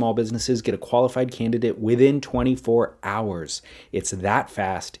 86% of small businesses get a qualified candidate within 24 hours. It's that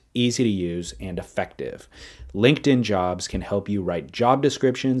fast, easy to use, and effective. LinkedIn Jobs can help you write job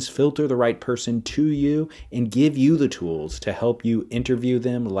descriptions, filter the right person to you, and give you the tools to help you interview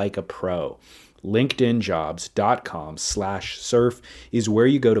them like a pro. LinkedInjobs.com/surf is where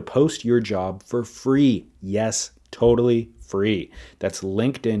you go to post your job for free. Yes, totally free. That's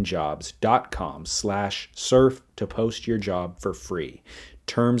LinkedInjobs.com/surf to post your job for free.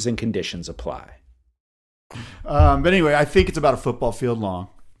 Terms and conditions apply. But anyway, I think it's about a football field long.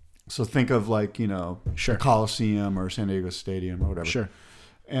 So think of Sure. the Coliseum or San Diego Stadium or whatever. Sure.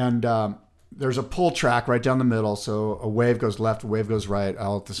 And there's a pull track right down the middle. So a wave goes left, a wave goes right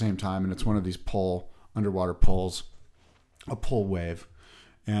all at the same time. And it's one of these underwater pulls, a pull wave.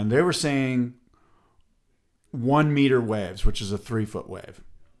 And they were saying 1 meter waves, which is a 3-foot wave,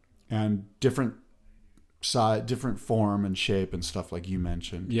 and different size, different form and shape and stuff like you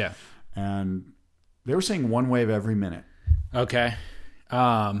mentioned. Yeah. And they were saying 1 wave every minute. Okay.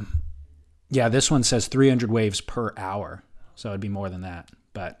 Yeah, this one says 300 waves per hour. So it'd be more than that.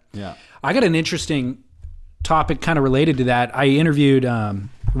 But Yeah. I got an interesting topic kind of related to that. I interviewed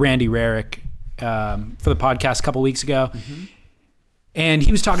Randy Rarick for the podcast a couple weeks ago. Mm-hmm. And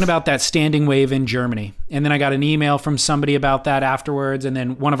he was talking about that standing wave in Germany. And then I got an email from somebody about that afterwards. And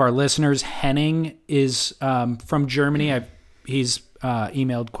then one of our listeners, Henning, is from Germany. He's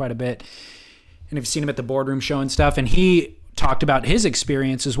emailed quite a bit. And I've seen him at the Boardroom Show and stuff. And he talked about his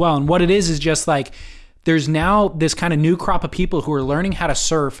experience as well. And what it is just like, there's now this kind of new crop of people who are learning how to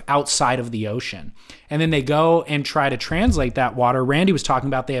surf outside of the ocean. And then they go and try to translate that water. Randy was talking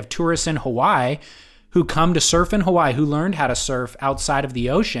about they have tourists in Hawaii who come to surf in Hawaii, who learned how to surf outside of the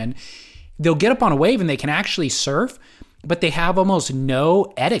ocean. They'll get up on a wave and they can actually surf, but they have almost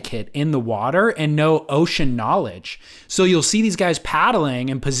no etiquette in the water and no ocean knowledge. So you'll see these guys paddling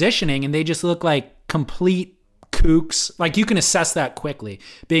and positioning, and they just look like complete kooks. Like, you can assess that quickly.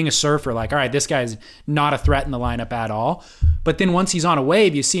 Being a surfer, like, all right, this guy's not a threat in the lineup at all. But then once he's on a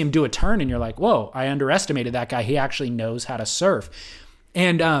wave, you see him do a turn and you're like, whoa, I underestimated that guy. He actually knows how to surf.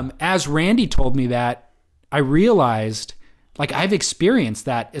 And as Randy told me that, I realized, like, I've experienced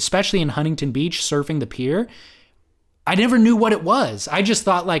that, especially in Huntington Beach, surfing the pier. I never knew what it was. I just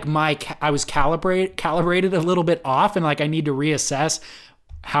thought like I was calibrated a little bit off, and like I need to reassess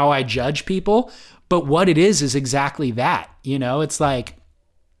how I judge people. But what it is exactly that. You know, it's like,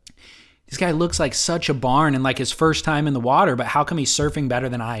 this guy looks like such a barn and like his first time in the water, but how come he's surfing better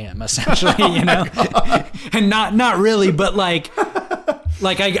than I am, essentially, you know? And not really, but like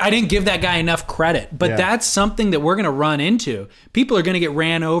I didn't give that guy enough credit. But that's something that we're going to run into. People are going to get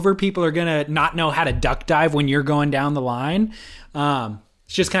ran over. People are going to not know how to duck dive when you're going down the line.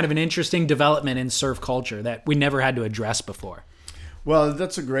 It's just kind of an interesting development in surf culture that we never had to address before. Well,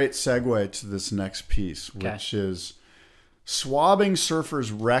 that's a great segue to this next piece, which is swabbing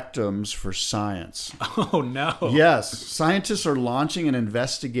surfers' rectums for science. Oh, no. Yes. Scientists are launching an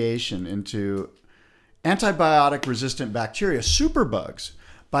investigation into antibiotic-resistant bacteria, superbugs,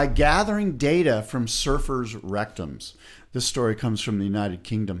 by gathering data from surfers' rectums. This story comes from the United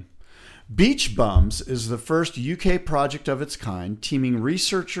Kingdom. Beach Bums is the first UK project of its kind, teaming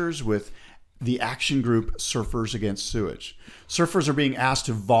researchers with the action group Surfers Against Sewage. Surfers are being asked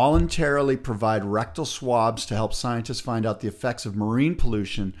to voluntarily provide rectal swabs to help scientists find out the effects of marine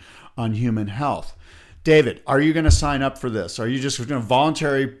pollution on human health. David, are you going to sign up for this? Are you just going to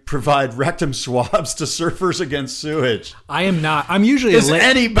voluntarily provide rectum swabs to Surfers Against Sewage? I am not. I'm usually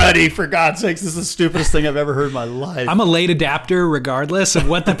anybody, for God's sakes, this is the stupidest thing I've ever heard in my life. I'm a late adapter regardless of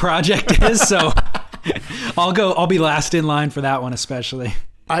what the project is, so I'll be last in line for that one especially.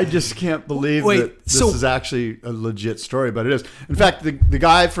 I just can't believe that this is actually a legit story, but it is. In fact, the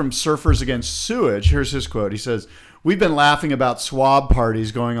guy from Surfers Against Sewage, here's his quote. He says, "We've been laughing about swab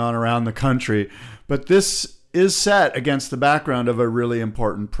parties going on around the country, but this is set against the background of a really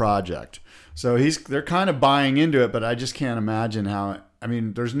important project." So they're kind of buying into it, but I just can't imagine how. I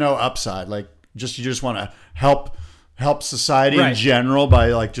mean, there's no upside. Like, you just want to help society in general by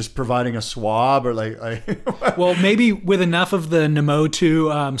like just providing a swab or like well, maybe with enough of the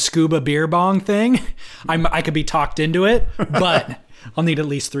Namotu scuba beer bong thing, I could be talked into it, but I'll need at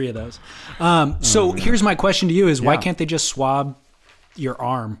least 3 of those. So here's my question to you is why can't they just swab your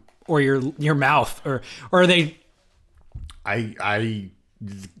arm or your mouth or are they? I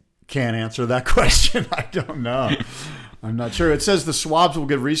can't answer that question. I don't know. I'm not sure. It says the swabs will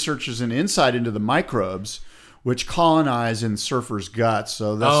give researchers an insight into the microbes which colonize in surfers' guts.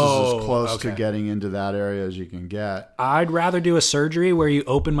 So this is as close to getting into that area as you can get. I'd rather do a surgery where you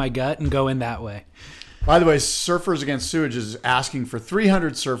open my gut and go in that way. By the way, Surfers Against Sewage is asking for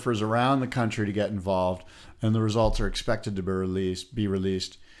 300 surfers around the country to get involved, and the results are expected to be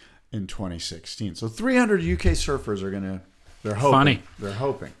released in 2016. So 300 UK surfers they're hoping. Funny. They're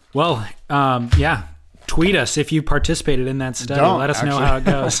hoping. Well, yeah. Tweet us if you participated in that study. Let us know how it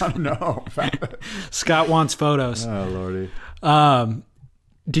goes. No. Scott wants photos. Oh, Lordy.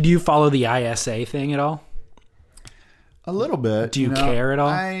 Did you follow the ISA thing at all? A little bit. Do you care at all?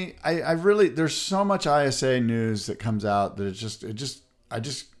 I really, there's so much ISA news that comes out that I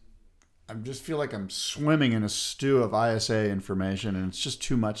just feel like I'm swimming in a stew of ISA information, and it's just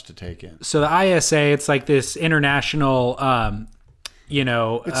too much to take in. So the ISA, it's like this international,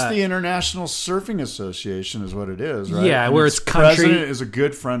 it's the International Surfing Association is what it is, right? Yeah, and where its country president is a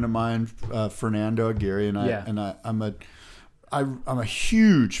good friend of mine, Fernando Aguirre, and I'm a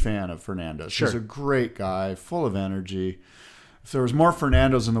huge fan of Fernando's. Sure. He's a great guy, full of energy. If there was more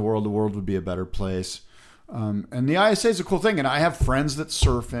Fernandos in the world would be a better place. And the ISA is a cool thing, and I have friends that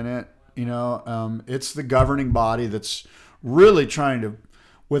surf in it. It's the governing body that's really trying to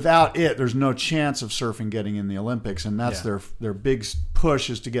without it, there's no chance of surfing getting in the Olympics. And that's their big push,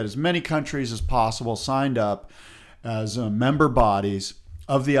 is to get as many countries as possible signed up as member bodies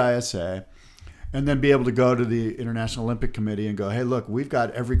of the ISA, and then be able to go to the International Olympic Committee and go, hey, look, we've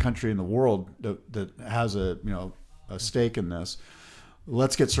got every country in the world that has a stake in this.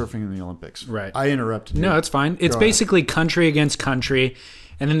 Let's get surfing in the Olympics. Right. I interrupted you. No, it's fine. It's basically country against country,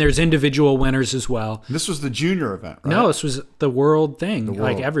 and then there's individual winners as well. This was the junior event, right? No, this was the world thing.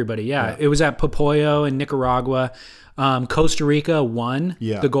 Like everybody, yeah. It was at Popoyo in Nicaragua. Costa Rica won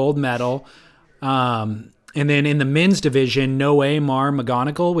the gold medal. And then in the men's division, Noé Mar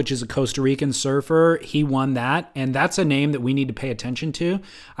McGonigal, which is a Costa Rican surfer, he won that. And that's a name that we need to pay attention to.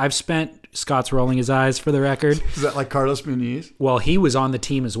 Scott's rolling his eyes for the record. Is that like Carlos Muniz? Well, he was on the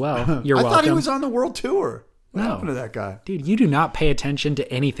team as well. You're welcome. I thought he was on the world tour. What No. happened to that guy? Dude, you do not pay attention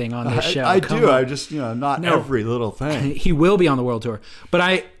to anything on this show. I Come do. on. I just, not every little thing. He will be on the world tour.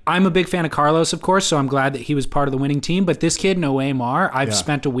 But I'm a big fan of Carlos, of course, so I'm glad that he was part of the winning team. But this kid, Noé Mar, I've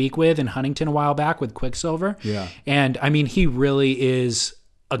spent a week with in Huntington a while back with Quicksilver. Yeah. And, I mean, he really is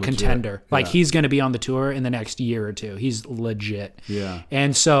a contender. Like, he's going to be on the tour in the next year or two. He's legit. Yeah.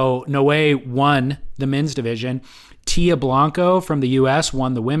 And so Noé won the men's division. Tia Blanco from the U.S.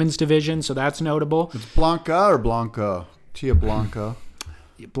 won the women's division, so that's notable. It's Blanca or Blanco? Tia Blanco.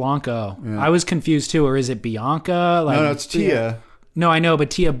 Blanco. Yeah. I was confused too, or is it Bianca? No, it's Tia. No, I know, but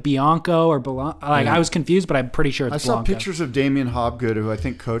Tia Bianco or I was confused, but I'm pretty sure it's Blanca. I saw pictures of Damien Hobgood, who I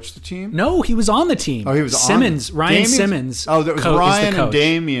think coached the team. No, he was on the team. Oh, he was Simmons, on Ryan Simmons. Oh, that was Ryan and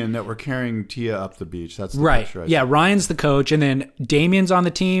Damien that were carrying Tia up the beach. That's the right. picture. Yeah, Ryan's the coach, and then Damien's on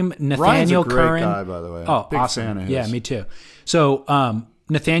the team. Nathaniel Ryan's a great Curran. guy, by the way. Oh, big awesome. fan of his. Yeah, me too. So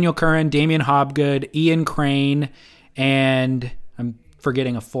Nathaniel Curran, Damien Hobgood, Ian Crane, and I'm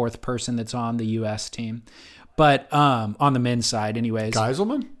forgetting a fourth person that's on the U.S. team. But on the men's side, anyways.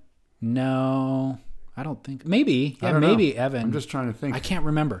 Geiselman? No, I don't think. Maybe. Yeah, maybe Evan. I'm just trying to think. I can't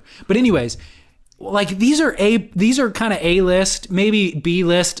remember. But anyways, like these are kind of A-list, maybe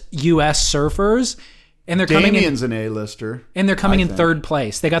B-list U.S. surfers. And they're coming Damien's an A-lister. And they're coming in third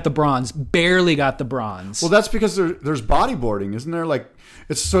place. They got the bronze. Barely got the bronze. Well, that's because there's bodyboarding, isn't there? Like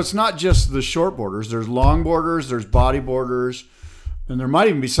it's not just the shortboarders. There's longboarders, there's bodyboarders. And there might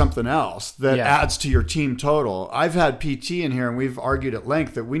even be something else that adds to your team total. I've had PT in here, and we've argued at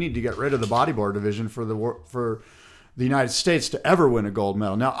length that we need to get rid of the bodyboard division for the United States to ever win a gold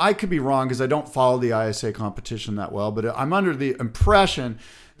medal. Now, I could be wrong because I don't follow the ISA competition that well, but I'm under the impression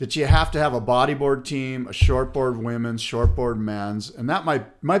that you have to have a bodyboard team, a shortboard women's, shortboard men's, and that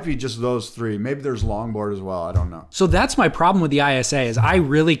might be just those three. Maybe there's longboard as well. I don't know. So that's my problem with the ISA is I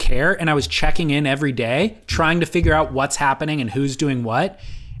really care, and I was checking in every day trying to figure out what's happening and who's doing what,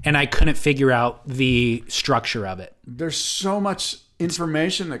 and I couldn't figure out the structure of it. There's so much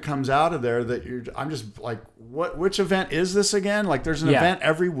information that comes out of there that I'm just like, which event is this again? Like there's an event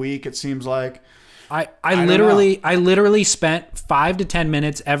every week, it seems like. I literally spent 5 to 10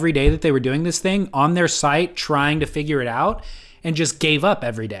 minutes every day that they were doing this thing on their site trying to figure it out and just gave up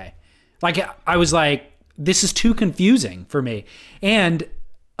every day. Like I was like, this is too confusing for me. And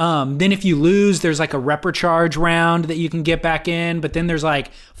then if you lose, there's like a reprecharge round that you can get back in, but then there's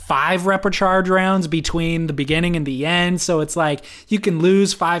like 5 reprecharge rounds between the beginning and the end. So it's like you can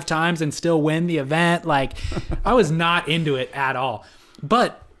lose 5 times and still win the event. Like I was not into it at all.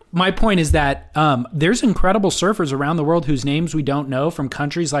 But my point is that there's incredible surfers around the world whose names we don't know from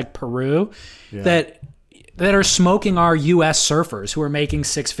countries like Peru that are smoking our U.S. surfers who are making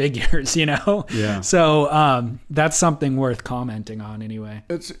 6 figures, Yeah. So that's something worth commenting on anyway.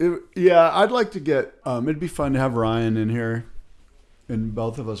 I'd like to get, it'd be fun to have Ryan in here and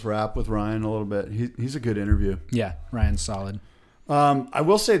both of us rap with Ryan a little bit. He's a good interview. Yeah, Ryan's solid. I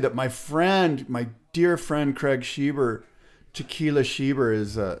will say that my dear friend Craig Schieber, Tequila Schieber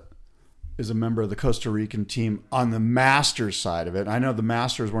is a member of the Costa Rican team on the Masters side of it. I know the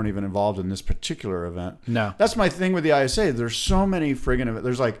Masters weren't even involved in this particular event. No. That's my thing with the ISA. There's so many friggin'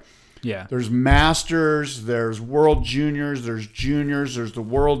 events. There's Masters, there's World Juniors, there's Juniors, there's the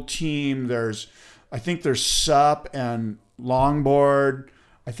World Team, I think there's SUP and Longboard.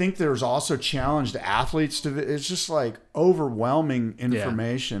 I think there's also challenged athletes it's just like overwhelming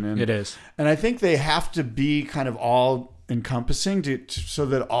information. And it is. And I think they have to be kind of all encompassing so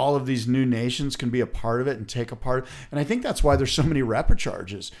that all of these new nations can be a part of it and take a part. And I think that's why there's so many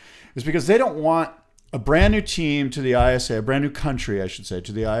reprecharges, is because they don't want a brand new team to the ISA, a brand new country, I should say,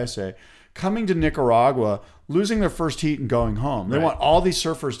 to the ISA, coming to Nicaragua, losing their first heat and going home. They want all these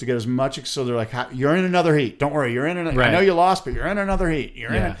surfers to get as much, so they're like, you're in another heat. Don't worry, you're in another. Right. I know you lost, but you're in another heat.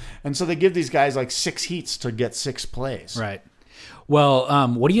 And so they give these guys like 6 heats to get 6th place. Right. Well,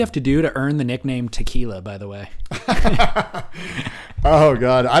 what do you have to do to earn the nickname Tequila, by the way? Oh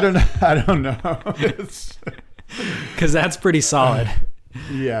God, I don't know. Because that's pretty solid.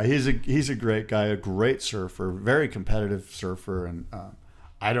 Yeah, he's a great guy, a great surfer, very competitive surfer, and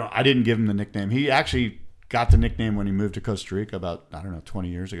I didn't give him the nickname. He actually got the nickname when he moved to Costa Rica about 20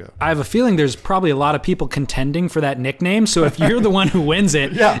 years ago. I have a feeling there's probably a lot of people contending for that nickname. So if you're the one who wins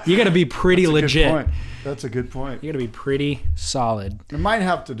it, Yeah. you got to be pretty legit. That's a good point. You got to be pretty solid. It might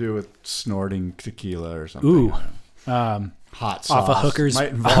have to do with snorting tequila or something. Ooh, hot sauce off a hooker's might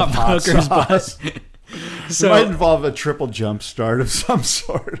involve hot butt. sauce. So it might involve a triple jump start of some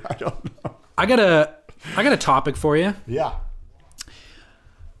sort. I don't know. I got a topic for you. Yeah.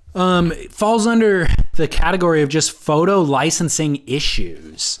 It falls under the category of just photo licensing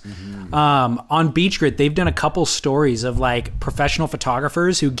issues. Mm-hmm. On Beach Grit, they've done a couple stories of like professional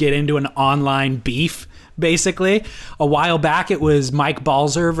photographers who get into an online beef. Basically, a while back it was Mike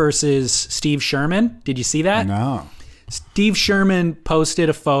Balzer versus Steve Sherman. Did you see that? No. Steve Sherman posted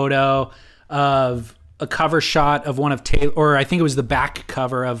a photo of a cover shot of one of Taylor, or I think it was the back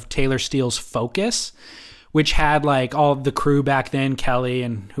cover of Taylor Steele's Focus, which had like all of the crew back then, Kelly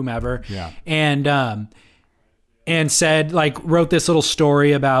and whomever. Yeah. And said, like, wrote this little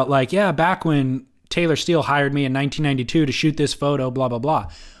story about like, yeah, back when Taylor Steele hired me in 1992 to shoot this photo, blah, blah, blah.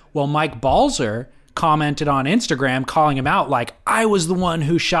 Well, Mike Balzer commented on Instagram calling him out like, I was the one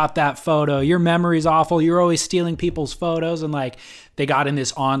who shot that photo. Your memory's awful. You're always stealing people's photos. And like, they got in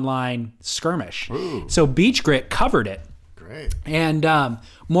this online skirmish. Ooh. So Beach Grit covered it. Great. And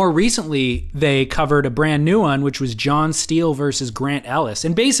more recently, they covered a brand new one, which was John Steele versus Grant Ellis.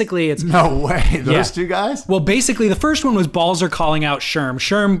 And basically, it's... No way. Those two guys? Well, basically, the first one was Balzer calling out Sherm.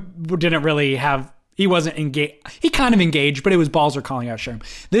 Sherm didn't really have... He wasn't engaged. He kind of engaged, but it was Balzer calling out Sherm.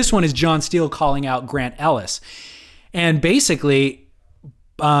 This one is John Steele calling out Grant Ellis. And basically,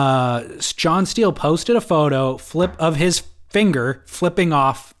 John Steele posted a photo of his finger flipping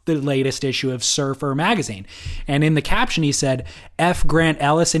off the latest issue of Surfer magazine. And in the caption, he said, F Grant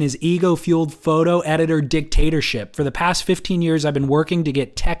Ellis and his ego-fueled photo editor dictatorship. For the past 15 years, I've been working to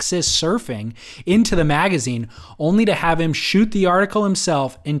get Texas surfing into the magazine, only to have him shoot the article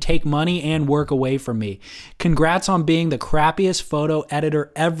himself and take money and work away from me. Congrats on being the crappiest photo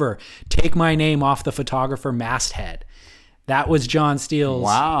editor ever. Take my name off the photographer masthead. That was John Steele's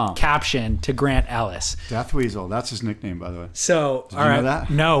caption to Grant Ellis. Death Weasel. That's his nickname, by the way. So, Did you know that?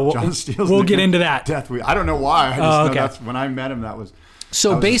 No. John Steele's we'll nickname? get into that. Death Weasel. I don't know why. I just know that's when I met him. That was.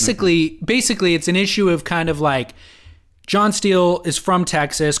 So basically, it's an issue of kind of like John Steele is from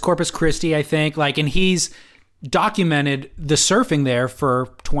Texas, Corpus Christi, I think, like, and he's documented the surfing there for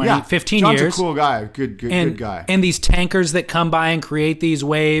 15 John's years. A cool guy. Good guy. And these tankers that come by and create these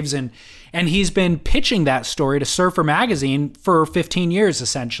waves, and he's been pitching that story to Surfer Magazine for 15 years,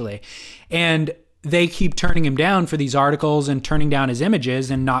 essentially. And they keep turning him down for these articles and turning down his images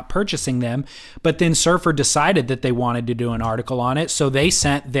and not purchasing them. But then Surfer decided that they wanted to do an article on it. So they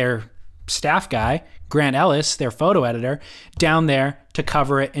sent their staff guy, Grant Ellis, their photo editor, down there to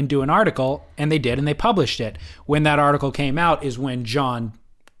cover it and do an article. And they did, and they published it. When that article came out is when John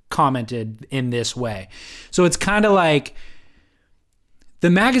commented in this way. So it's kind of like the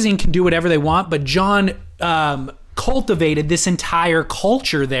magazine can do whatever they want, but John cultivated this entire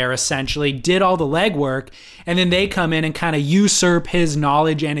culture there, essentially, did all the legwork, and then they come in and kind of usurp his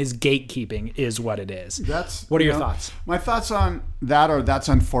knowledge, and his gatekeeping is what it is. What are your thoughts? My thoughts on that are that's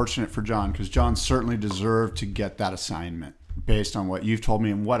unfortunate for John, because John certainly deserved to get that assignment based on what you've told me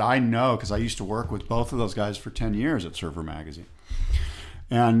and what I know, because I used to work with both of those guys for 10 years at Surfer Magazine.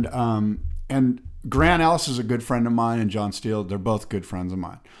 And Grant Ellis is a good friend of mine, and John Steele, they're both good friends of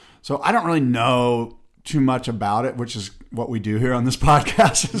mine. So I don't really know too much about it, which is what we do here on this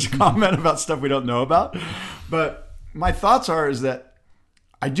podcast, is comment about stuff we don't know about. But my thoughts is that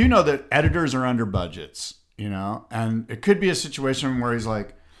I do know that editors are under budgets, and it could be a situation where he's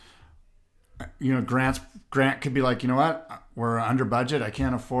like, Grant could be like, you know what, we're under budget. I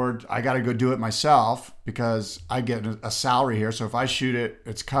can't afford, I got to go do it myself because I get a salary here. So if I shoot it,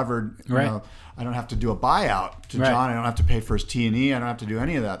 it's covered. Right. I don't have to do a buyout to John. I don't have to pay for his T&E. I don't have to do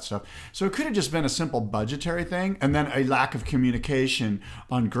any of that stuff. So it could have just been a simple budgetary thing, and then a lack of communication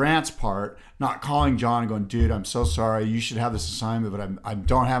on Grant's part, not calling John and going, dude, I'm so sorry. You should have this assignment, but I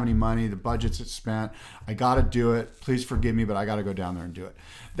don't have any money. The budget's spent. I got to do it. Please forgive me, but I got to go down there and do it.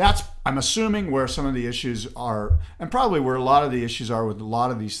 That's, I'm assuming, where some of the issues are, and probably where a lot of the issues are with a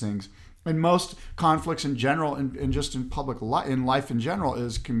lot of these things. And most conflicts in general, and just in public life, in life in general,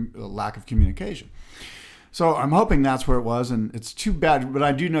 is a lack of communication. So I'm hoping that's where it was, and it's too bad. But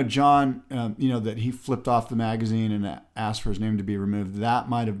I do know John, that he flipped off the magazine and asked for his name to be removed. That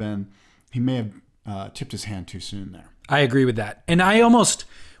might have been, he may have tipped his hand too soon there. I agree with that. And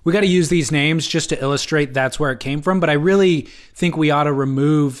we got to use these names just to illustrate that's where it came from. But I really think we ought to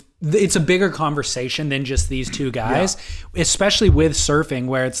remove, it's a bigger conversation than just these two guys, especially with surfing,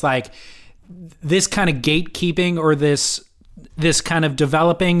 where it's like this kind of gatekeeping or this kind of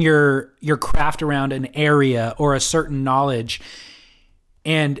developing your craft around an area or a certain knowledge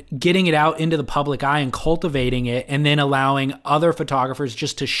and getting it out into the public eye and cultivating it, and then allowing other photographers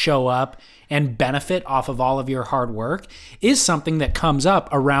just to show up and benefit off of all of your hard work is something that comes up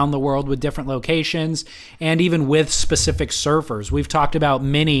around the world with different locations and even with specific surfers. We've talked about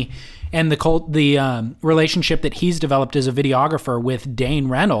Minnie and the relationship that he's developed as a videographer with Dane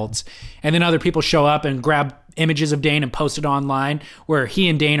Reynolds, and then other people show up and grab images of Dane and post it online, where he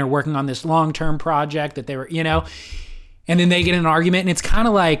and Dane are working on this long-term project that they were, and then they get in an argument, and it's kind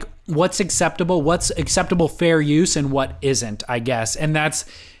of like, what's acceptable fair use and what isn't, I guess. And that's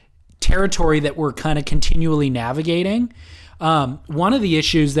territory that we're kind of continually navigating. One of the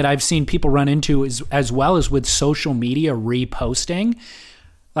issues that I've seen people run into is, as well as with social media reposting,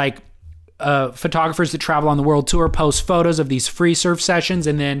 like photographers that travel on the world tour post photos of these free surf sessions,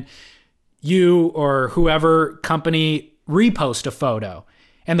 and then you or whoever company repost a photo,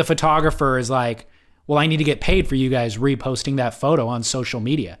 and the photographer is like, well, I need to get paid for you guys reposting that photo on social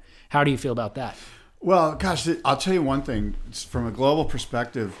media. How do you feel about that? Well, gosh, I'll tell you one thing. From a global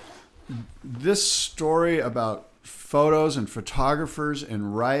perspective, this story about photos and photographers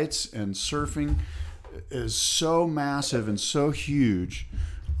and rights and surfing is so massive and so huge,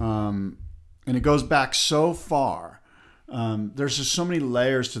 and it goes back so far. There's just so many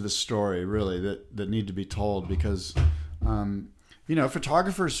layers to the story, really, that need to be told, because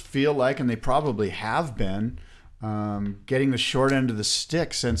photographers feel like, and they probably have been, getting the short end of the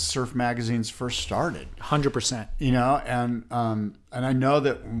stick since surf magazines first started. 100%. And I know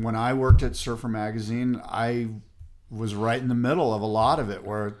that when I worked at Surfer Magazine, I was right in the middle of a lot of it,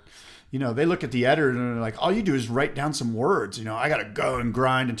 where they look at the editor and they're like, all you do is write down some words. I got to go and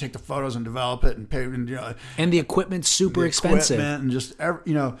grind and take the photos and develop it and pay. And the equipment's super expensive. And just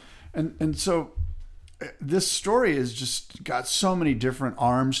and so this story has just got so many different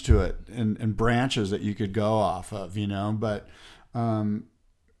arms to it and branches that you could go off of, but and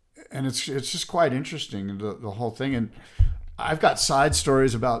it's just quite interesting, the whole thing. And I've got side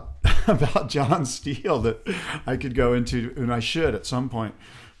stories about John Steele that I could go into, and I should at some point.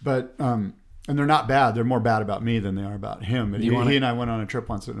 But and they're not bad. They're more bad about me than they are about him. And he and I went on a trip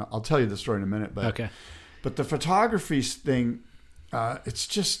once, and I'll tell you the story in a minute. But okay. But the photography thing, it's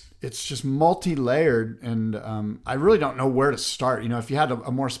just multi-layered, and I really don't know where to start. If you had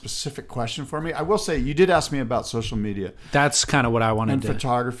a more specific question for me, I will say you did ask me about social media. That's kind of what I wanted and to.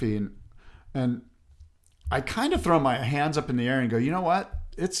 Photography, and I kind of throw my hands up in the air and go, you know what?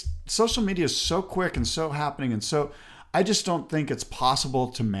 Social media is so quick and so happening, and so I just don't think it's possible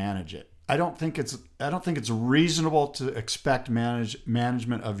to manage it. I don't think it's reasonable to expect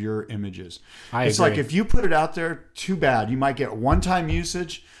management of your images. It's agree. Like, if you put it out there, too bad. You might get one-time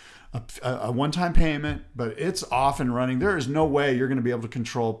usage, a one-time payment, but it's off and running. There is no way you're going to be able to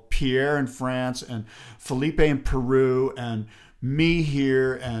control Pierre in France and Felipe in Peru and me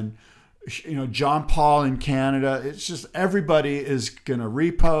here and John Paul in Canada. It's just everybody is going to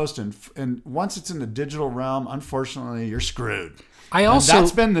repost, and once it's in the digital realm, unfortunately, you're screwed.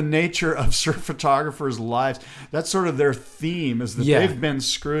 That's been the nature of surf photographers' lives. That's sort of their theme, is that they've been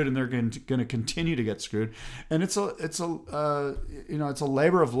screwed and they're going to continue to get screwed. And it's a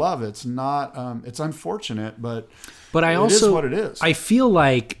labor of love. It's not. It's unfortunate, but it is what it is. I feel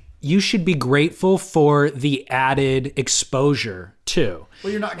like you should be grateful for the added exposure too.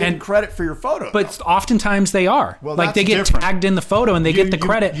 Well, you're not getting credit for your photo, but oftentimes they are. Well, like they get tagged in the photo and they get the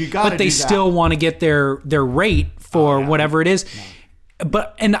credit, but they still want to get their rate for whatever it is. No.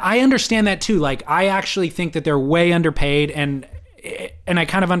 And I understand that too. Like, I actually think that they're way underpaid, and I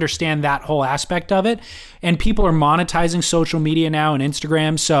kind of understand that whole aspect of it. And people are monetizing social media now and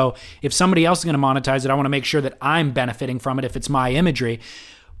Instagram. So if somebody else is going to monetize it, I want to make sure that I'm benefiting from it if it's my imagery.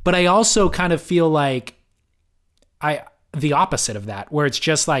 But I also kind of feel like the opposite of that, where it's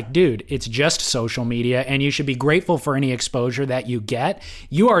just like, dude, it's just social media, and you should be grateful for any exposure that you get.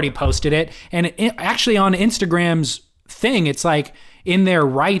 You already posted it. And actually on Instagram's thing, it's like, in their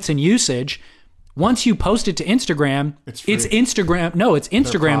rights and usage, Once you post it to Instagram, it's Instagram. No, it's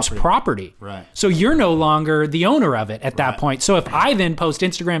Instagram's property. Right. So you're no longer the owner of it at that point. So if I then post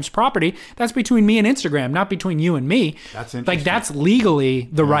Instagram's property, that's between me and Instagram, not between you and me. That's interesting. Like that's legally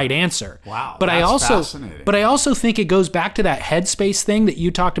the right answer. Wow. But that's fascinating. But I also think it goes back to that headspace thing that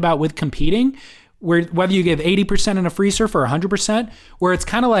you talked about with competing, where whether you give 80% in a free surf or 100%, where it's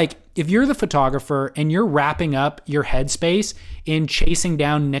kind of like if you're the photographer and you're wrapping up your headspace in chasing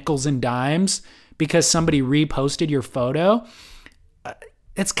down nickels and dimes because somebody reposted your photo,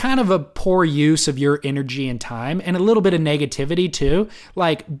 it's kind of a poor use of your energy and time, and a little bit of negativity too.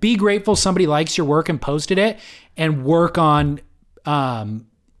 Like, be grateful somebody likes your work and posted it, and work on,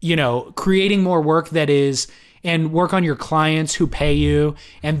 creating more work that is, and work on your clients who pay you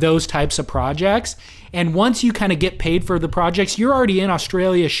and those types of projects. And once you kind of get paid for the projects, you're already in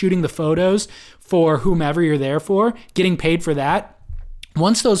Australia shooting the photos for whomever you're there for, getting paid for that.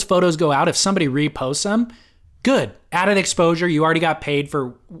 Once those photos go out, if somebody reposts them, good. Added exposure. You already got paid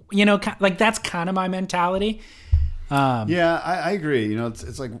for, like that's kind of my mentality. Yeah, I agree.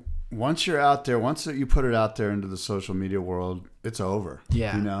 It's like once you're out there, once you put it out there into the social media world, it's over.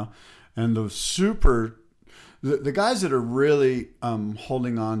 Yeah. And the guys that are really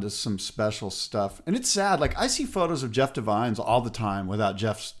holding on to some special stuff, and it's sad. Like I see photos of Jeff Devines all the time without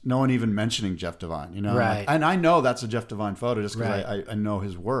no one even mentioning Jeff Devine. Right? And I know that's a Jeff Devine photo just because Right. I know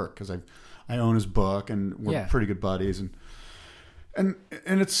his work because I own his book and we're pretty good buddies and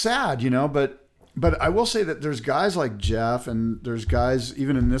it's sad, But I will say that there's guys like Jeff and there's guys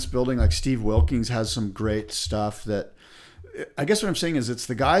even in this building like Steve Wilkins has some great stuff that. I guess what I'm saying is it's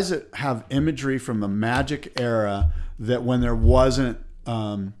the guys that have imagery from the magic era that when there wasn't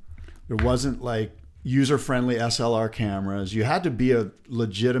like user-friendly SLR cameras, you had to be a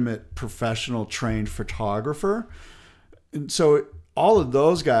legitimate professional trained photographer. And so all of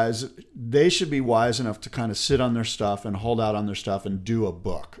those guys, they should be wise enough to kind of sit on their stuff and hold out on their stuff and do a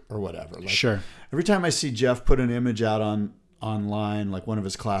book or whatever. Like, sure. Every time I see Jeff put an image out online, like one of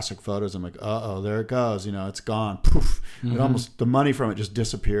his classic photos, I'm like, there it goes. It's gone. Poof. Mm-hmm. It almost, the money from it just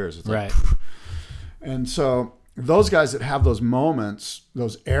disappears. It's right. Like, poof. And so those guys that have those moments,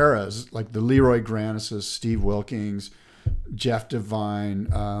 those eras, like the Leroy Granises, Steve Wilkins, Jeff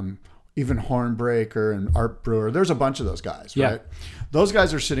Devine, even Hornbreaker and Art Brewer, there's a bunch of those guys, yeah. right? Those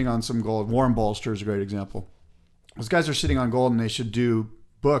guys are sitting on some gold. Warren Bolster is a great example. Those guys are sitting on gold and they should do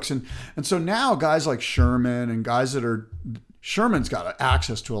books. And so now guys like Sherman and guys that are, Sherman's got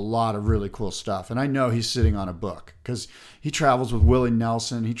access to a lot of really cool stuff. And I know he's sitting on a book because he travels with Willie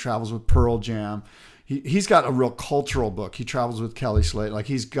Nelson. He travels with Pearl Jam. He's got a real cultural book. He travels with Kelly Slate. Like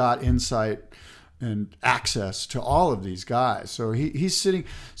he's got insight and access to all of these guys. So he's sitting.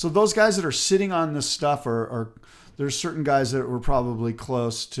 So those guys that are sitting on this stuff are there's certain guys that were probably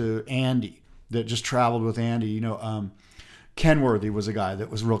close to Andy that just traveled with Andy. Kenworthy was a guy that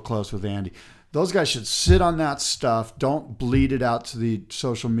was real close with Andy. Those guys should sit on that stuff. Don't bleed it out to the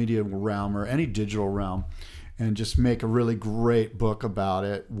social media realm or any digital realm and just make a really great book about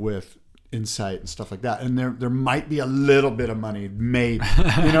it with insight and stuff like that. And there might be a little bit of money made.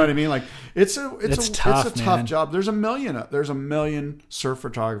 You know what I mean? Like it's a tough job. There's a million surf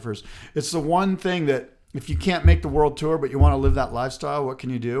photographers. It's the one thing that if you can't make the world tour, but you want to live that lifestyle, what can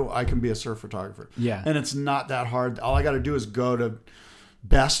you do? I can be a surf photographer. Yeah. And it's not that hard. All I got to do is go to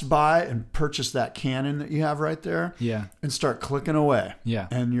Best Buy and purchase that Canon that you have right there. Yeah. And start clicking away. Yeah.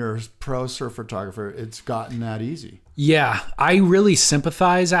 And you're a pro surf photographer. It's gotten that easy. Yeah. I really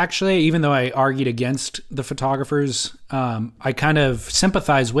sympathize, actually, even though I argued against the photographers. I kind of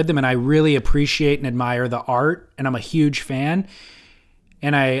sympathize with them, and I really appreciate and admire the art, and I'm a huge fan.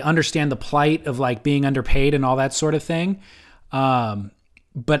 And I understand the plight of like being underpaid and all that sort of thing.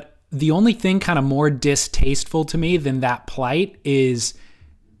 But the only thing kind of more distasteful to me than that plight is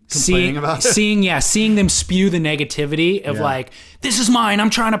seeing them spew the negativity of like, this is mine,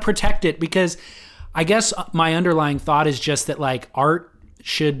 I'm trying to protect it. Because I guess my underlying thought is just that like art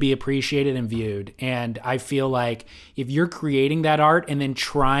should be appreciated and viewed. And I feel like if you're creating that art and then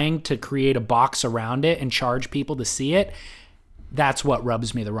trying to create a box around it and charge people to see it, that's what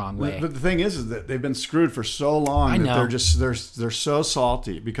rubs me the wrong way. But the thing is that they've been screwed for so long that they're so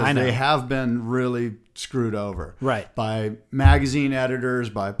salty because they have been really screwed over. Right. By magazine editors,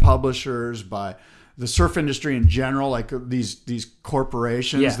 by publishers, by the surf industry in general, like these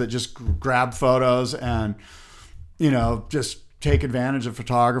corporations that just grab photos and just take advantage of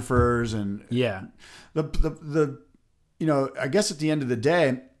photographers and the I guess at the end of the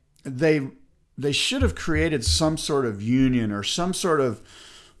day they should have created some sort of union or some sort of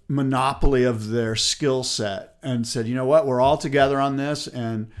monopoly of their skill set and said, you know what, we're all together on this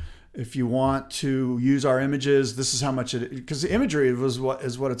and If you want to use our images, this is how much it, because the imagery is what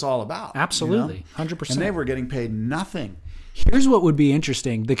it's all about. Absolutely. 100%. And they were getting paid nothing. Here's what would be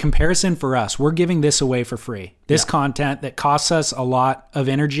interesting. The comparison for us, we're giving this away for free. This content that costs us a lot of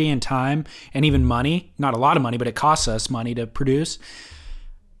energy and time and even money, not a lot of money, but it costs us money to produce.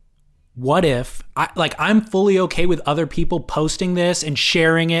 What if, I'm fully okay with other people posting this and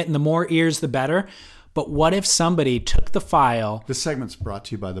sharing it, and the more ears, the better. But what if somebody took the file? This segment's brought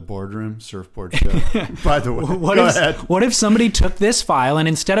to you by the Boardroom Surfboard Show. By the way, go ahead. What if somebody took this file and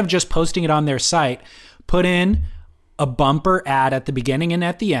instead of just posting it on their site, put in a bumper ad at the beginning and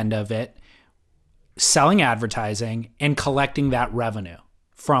at the end of it, selling advertising and collecting that revenue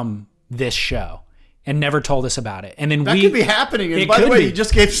from this show, and never told us about it? And then that could be happening. And by the way, you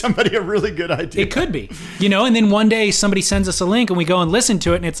just gave somebody a really good idea. It could be, and then one day somebody sends us a link and we go and listen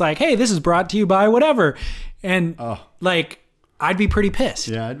to it, and it's like, hey, this is brought to you by whatever. And I'd be pretty pissed.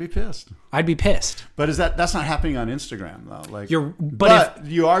 Yeah, I'd be pissed. But that's not happening on Instagram though. But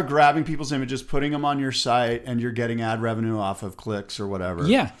you are grabbing people's images, putting them on your site, and you're getting ad revenue off of clicks or whatever.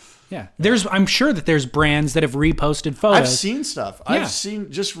 Yeah. I'm sure that there's brands that have reposted photos. I've seen stuff. I've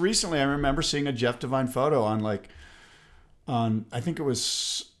seen just recently. I remember seeing a Jeff Devine photo on I think it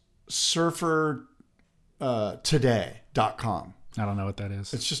was surfertoday.com. I don't know what that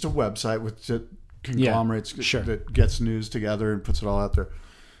is. It's just a website with conglomerates sure. that gets news together and puts it all out there.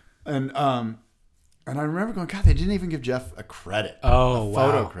 And I remember going, God, they didn't even give Jeff a credit. Oh, a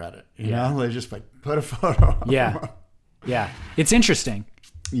photo credit. You know, they just put a photo. Yeah. It's interesting.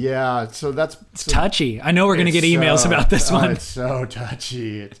 Yeah, so it's touchy. I know we're going to get emails about this one. It's so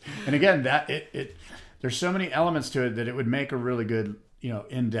touchy. And again, there's so many elements to it that it would make a really good,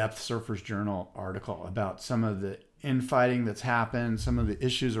 in-depth Surfers Journal article about some of the infighting that's happened, some of the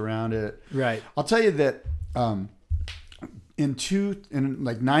issues around it. Right. I'll tell you that in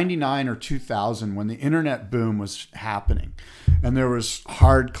 99 or 2000, when the internet boom was happening, and there was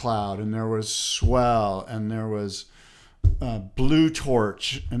Hard Cloud, and there was Swell, and there was Blue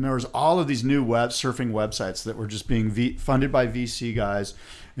Torch, and there was all of these new surfing websites that were just being funded by VC guys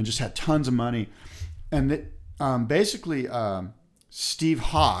and just had tons of money. And basically, Steve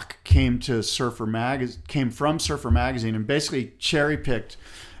Hawk came from Surfer Magazine and basically cherry picked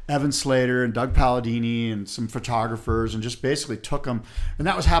Evan Slater and Doug Palladini and some photographers and just basically took them. And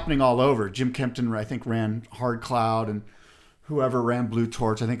that was happening all over. Jim Kempton, I think, ran Hard Cloud, and whoever ran Blue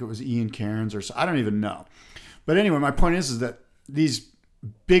Torch, I think it was Ian Cairns or so. I don't even know. But anyway, my point is that these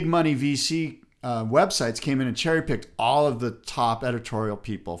big money VC websites came in and cherry picked all of the top editorial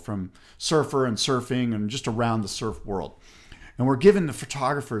people from surfer and surfing and just around the surf world. And we're giving the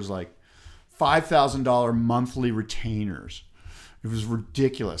photographers $5,000 monthly retainers. It was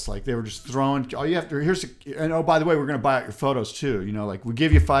ridiculous. They were just throwing, all you have to, and oh, by the way, we're going to buy out your photos too. We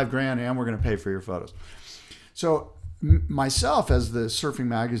give you $5,000 and we're going to pay for your photos. So myself, as the Surfing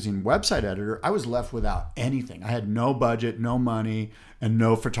Magazine website editor, I was left without anything. I had no budget, no money, and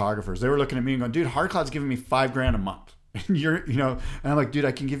no photographers. They were looking at me and going, dude, Hard Cloud's giving me $5,000 a month. And and I'm like, dude,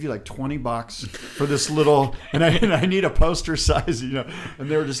 I can give you $20 for this little, and I need a poster size, and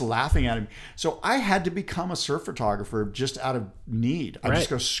they were just laughing at him. So I had to become a surf photographer just out of need. I just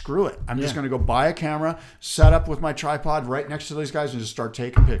go, screw it. I'm just going to go buy a camera, set up with my tripod right next to these guys, and just start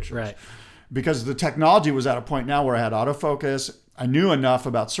taking pictures. Right. Because the technology was at a point now where I had autofocus. I knew enough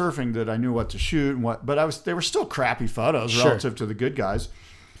about surfing that I knew what to shoot but they were still crappy photos relative to the good guys.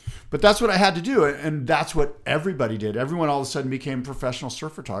 But that's what I had to do, and that's what everybody did. Everyone all of a sudden became a professional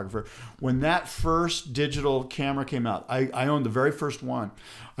surf photographer. When that first digital camera came out, I owned the very first one.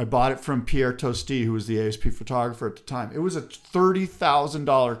 I bought it from Pierre Tosti, who was the ASP photographer at the time. It was a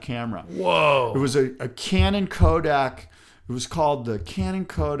 $30,000 camera. Whoa! It was a Canon Kodak. It was called the Canon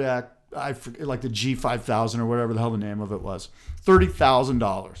Kodak, I forget, the G5000 or whatever the hell the name of it was.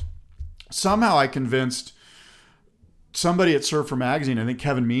 $30,000. Somehow I convinced somebody at Surfer Magazine, I think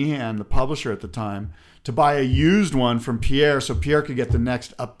Kevin Meehan, the publisher at the time, to buy a used one from Pierre so Pierre could get the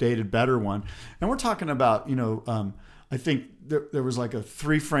next updated, better one. And we're talking about, I think there was a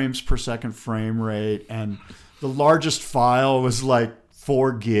 3 frames per second frame rate, and the largest file was 4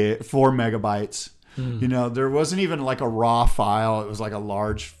 megabytes. There wasn't even a raw file. It was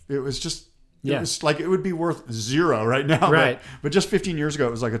it was just, it was it would be worth $0 right now. Right. But just 15 years ago,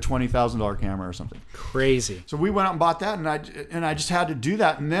 it was a $20,000 camera or something. Crazy. So we went out and bought that, and I just had to do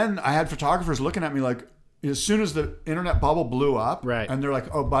that. And then I had photographers looking at me as soon as the internet bubble blew up, right, and they're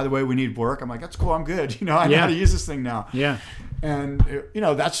like, oh, by the way, we need work. I'm like, that's cool. I'm good. I know how to use this thing now. Yeah. And,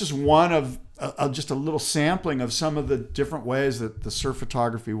 that's just one of just a little sampling of some of the different ways that the surf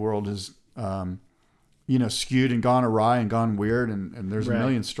photography world has, skewed and gone awry and gone weird. And there's Right. a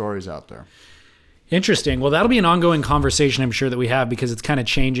million stories out there. Interesting. Well, that'll be an ongoing conversation, I'm sure, that we have because it's kind of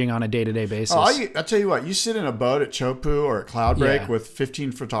changing on a day-to-day basis. I'll tell you what, you sit in a boat at Chopu or at Cloudbreak Yeah. with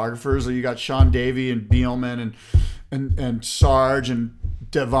 15 photographers, or you got Sean Davey and Beelman and Sarge and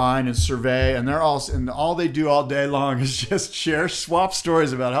Devine and Survey, and all they do all day long is just swap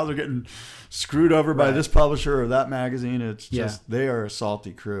stories about how they're getting screwed over by this publisher or that magazine. It's just, they are a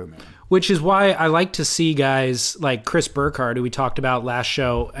salty crew, man. Which is why I like to see guys like Chris Burkhardt, who we talked about last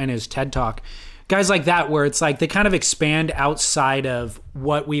show and his TED Talk, guys like that, where it's like they kind of expand outside of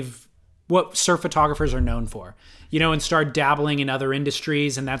what surf photographers are known for, and start dabbling in other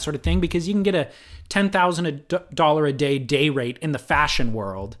industries and that sort of thing, because you can get a $10,000 a day rate in the fashion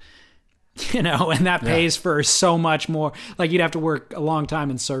world, and that pays for so much more. Like, you'd have to work a long time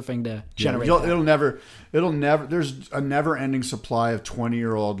in surfing to generate that. It'll never, there's a never ending supply of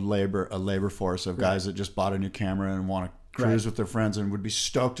 20-year-old labor force of guys that just bought a new camera and want to cruise with their friends and would be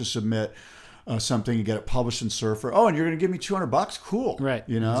stoked to submit something and get it published in Surfer. Oh, and you're going to give me $200? Cool. Right.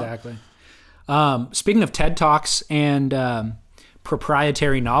 Exactly. Speaking of TED Talks and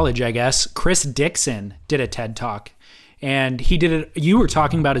proprietary knowledge, I guess, Chris Dixon did a TED Talk, and he did it. You were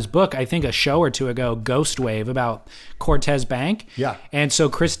talking about his book, I think a show or two ago, Ghost Wave, about Cortez Bank. Yeah. And so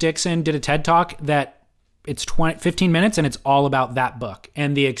Chris Dixon did a TED Talk that it's 15 minutes and it's all about that book.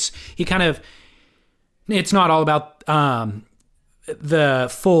 And it's not all about, the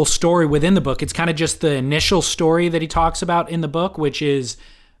full story within the book. It's kind of just the initial story that he talks about in the book, which is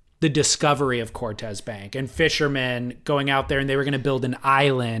the discovery of Cortez Bank and fishermen going out there, and they were going to build an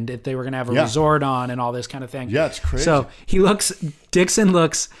island that they were going to have a resort on and all this kind of thing. Yeah, it's crazy. So Dixon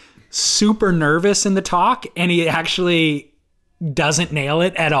looks super nervous in the talk, and he actually doesn't nail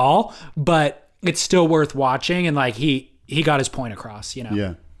it at all, but it's still worth watching. And like he got his point across,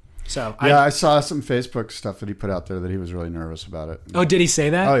 Yeah. So I saw some Facebook stuff that he put out there that he was really nervous about it. Oh, did he say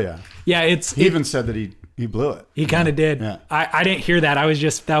that? Oh yeah. Yeah, he even said that he blew it. He kind of did. Yeah. I didn't hear that.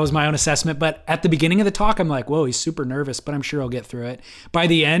 That was my own assessment. But at the beginning of the talk, I'm like, whoa, he's super nervous, but I'm sure he'll get through it. By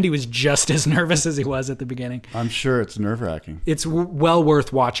the end, he was just as nervous as he was at the beginning. I'm sure it's nerve-wracking. It's well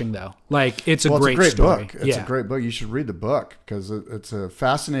worth watching, though. Like, it's a great story. Book. It's a great book. You should read the book because it's a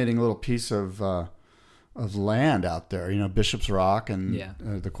fascinating little piece of land out there. Bishop's Rock and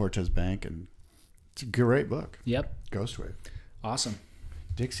the Cortez Bank, and it's a great book. Yep. Ghost Wave. Awesome.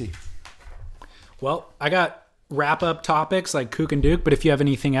 Dixie. Well, I got wrap-up topics like Kook and Duke, but if you have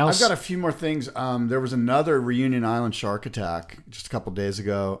anything else. I've got a few more things. There was another Reunion Island shark attack just a couple days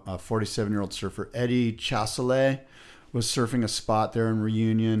ago. A 47-year-old surfer, Eddie Chasselet, was surfing a spot there in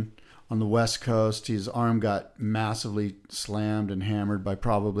Reunion on the West Coast. His arm got massively slammed and hammered by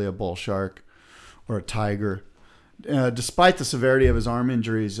probably a bull shark or a tiger. Despite the severity of his arm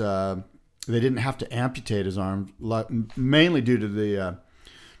injuries, they didn't have to amputate his arm, mainly due to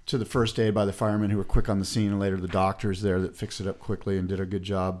the first aid by the firemen who were quick on the scene, and later the doctors there that fixed it up quickly and did a good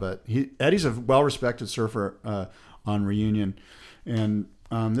job. But Eddie's a well-respected surfer on Reunion, and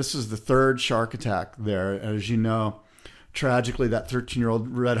this is the third shark attack there. As you know, tragically, that 13-year-old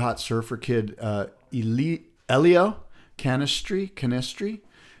red-hot surfer kid, Elio Canistri,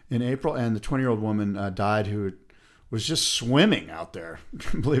 in April, and the 20-year-old woman died who was just swimming out there,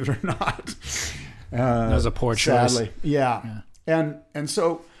 believe it or not. That was a poor choice. Sadly. Yeah. And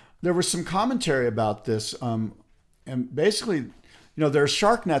so there was some commentary about this. And basically, there are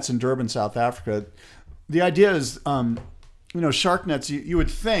shark nets in Durban, South Africa. The idea is, shark nets, you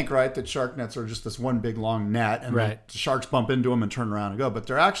would think, right, that shark nets are just this one big long net and the sharks bump into them and turn around and go. But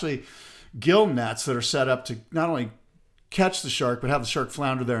they're actually gill nets that are set up to not only catch the shark, but have the shark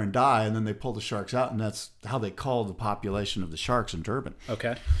flounder there and die, and then they pull the sharks out, and that's how they cull the population of the sharks in Durban.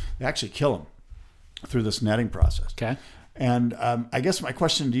 Okay. They actually kill them through this netting process. Okay. And I guess my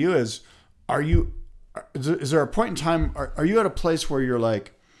question to you is there a point in time, are you at a place where you're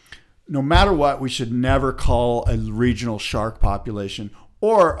like, no matter what, we should never cull a regional shark population?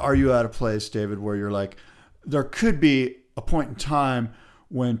 Or are you at a place, David, where you're like, there could be a point in time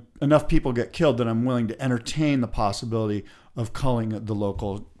when enough people get killed that I'm willing to entertain the possibility of culling the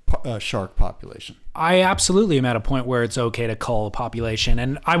local shark population? I absolutely am at a point where it's okay to cull a population,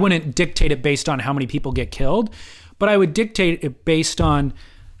 and I wouldn't dictate it based on how many people get killed, but I would dictate it based on,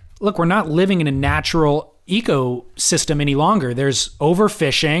 look, we're not living in a natural ecosystem any longer. There's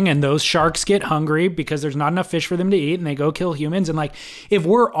overfishing, and those sharks get hungry because there's not enough fish for them to eat, and they go kill humans. And like, if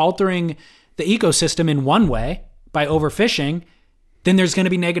we're altering the ecosystem in one way by overfishing, then there's going to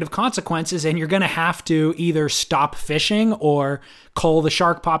be negative consequences, and you're going to have to either stop fishing or cull the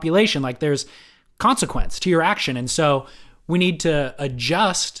shark population. Like, there's consequence to your action. And so we need to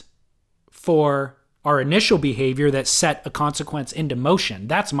adjust for our initial behavior that set a consequence into motion.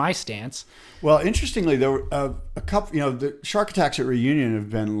 That's my stance. Well, interestingly, there were a couple. The shark attacks at Reunion have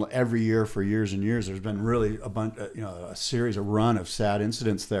been every year for years and years. There's been really a bunch, a run of sad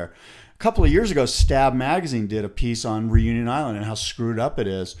incidents there. A couple of years ago, Stab Magazine did a piece on Reunion Island and how screwed up it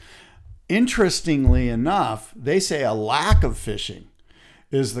is. Interestingly enough, they say a lack of fishing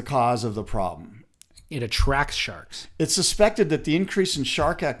is the cause of the problem. It attracts sharks. It's suspected that the increase in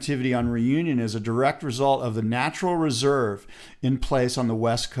shark activity on Reunion is a direct result of the natural reserve in place on the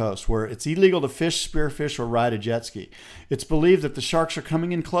West Coast, where it's illegal to fish, spearfish, or ride a jet ski. It's believed that the sharks are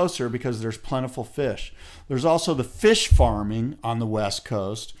coming in closer because there's plentiful fish. There's also the fish farming on the West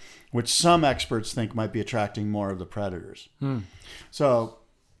Coast, which some experts think might be attracting more of the predators. So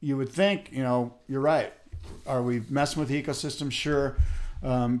you would think, you're right. Are we messing with the ecosystem? Sure.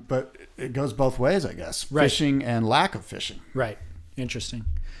 But it goes both ways, I guess. Right. Fishing and lack of fishing. Right. Interesting.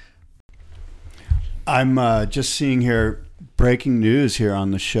 I'm just seeing here, breaking news here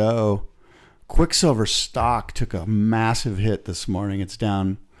on the show. Quicksilver stock took a massive hit this morning. It's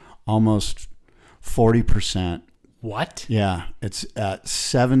down almost 40%. What? Yeah, it's at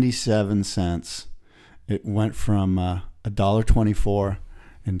 77 cents. It went from $1.24,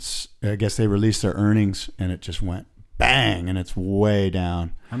 and I guess they released their earnings, and it just went bang, and it's way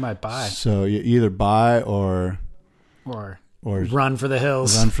down. I might buy. So you either buy or run for the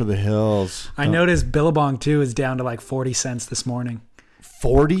hills. Run for the hills. I noticed Billabong too is down to like 40 cents this morning.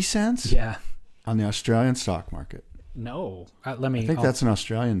 40 cents? Yeah. On the Australian stock market. No. I think that's an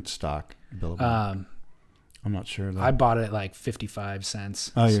Australian stock, Billabong. I'm not sure though. I bought it at like 55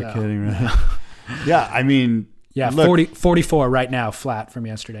 cents. Oh, you're kidding, right? Yeah, I mean, yeah, look, 44 right now, flat from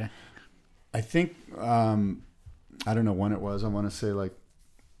yesterday. I think I don't know when it was. I want to say like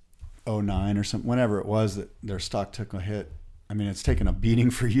 2009 or something. Whenever it was that their stock took a hit. I mean, it's taken a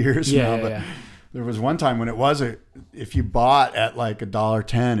beating for years now. But there was one time when it was if you bought at like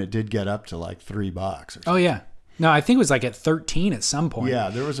 $1.10, it did get up to like $3 or something. Oh yeah. No, I think it was like at 13 at some point.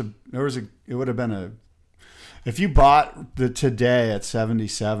 Yeah, it would have been if you bought the today at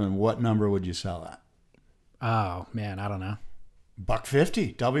 77, what number would you sell at? Oh man, I don't know.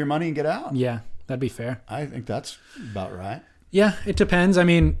 $1.50. Double your money and get out. Yeah. That'd be fair. I think that's about right. Yeah, it depends. I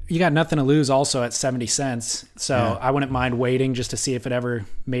mean, you got nothing to lose also at 70 cents. So yeah. I wouldn't mind waiting just to see if it ever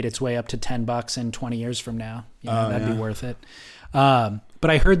made its way up to $10 in 20 years from now. That'd be worth it. But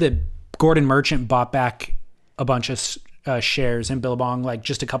I heard that Gordon Merchant bought back a bunch of shares in Billabong like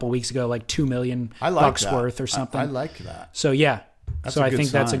just a couple weeks ago, like $2 million worth or something. I like that. So yeah. That's I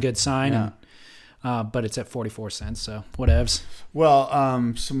think that's a good sign. Yeah. And, but it's at 44 cents. So whatevs. Well,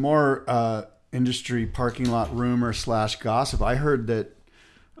 some more, industry parking lot rumor / gossip. I heard that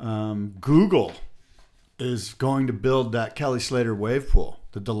Google is going to build that Kelly Slater wave pool,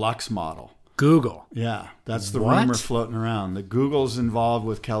 the deluxe model. Google? Yeah, that's the rumor floating around. That Google's involved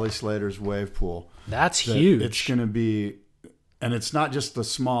with Kelly Slater's wave pool. That's huge. It's going to be, and it's not just the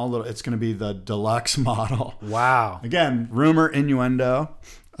small little, it's going to be the deluxe model. Wow. Again, rumor, innuendo.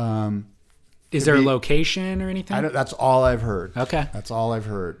 Is there a location or anything? That's all I've heard. Okay. That's all I've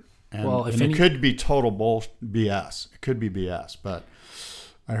heard. And, it could be total BS. It could be BS, but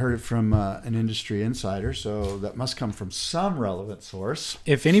I heard it from an industry insider, so that must come from some relevant source.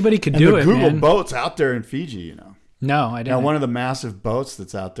 If anybody could do it, Google boat's out there in Fiji, No, I didn't. Now, one of the massive boats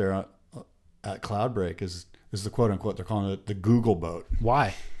that's out there at Cloudbreak is the quote-unquote, they're calling it the Google boat.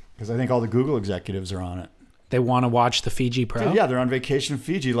 Why? Because I think all the Google executives are on it. They want to watch the Fiji Pro? Dude, yeah, they're on vacation in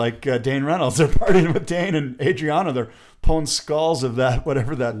Fiji, like Dane Reynolds. They're partying with Dane and Adriana. They're pulling skulls of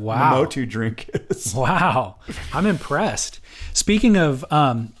whatever that Momotu drink is. Wow. I'm impressed. Speaking of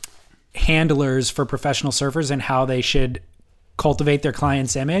handlers for professional surfers and how they should cultivate their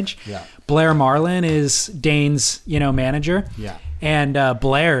client's image, Blair Marlin is Dane's, manager. Yeah. And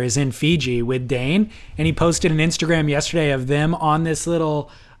Blair is in Fiji with Dane. And he posted an Instagram yesterday of them on this little...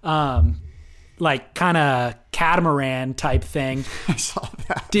 like kind of catamaran type thing. I saw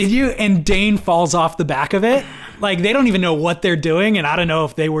that. Did you? And Dane falls off the back of it. Like they don't even know what they're doing. And I don't know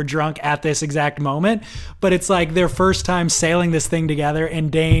if they were drunk at this exact moment, but it's like their first time sailing this thing together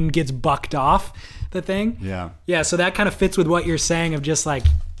and Dane gets bucked off the thing. Yeah. Yeah. So that kind of fits with what you're saying of just like,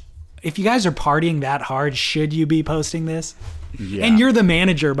 if you guys are partying that hard, should you be posting this? Yeah. And you're the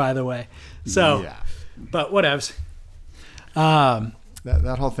manager, by the way. So, but whatevs.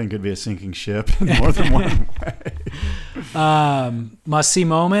 That whole thing could be a sinking ship in more than one way. Must-see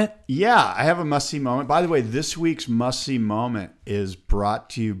moment? Yeah, I have a must-see moment. By the way, this week's must-see moment is brought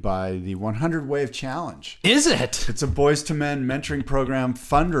to you by the 100 Wave Challenge. Is it? It's a Boys to Men mentoring program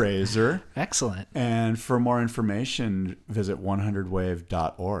fundraiser. Excellent. And for more information, visit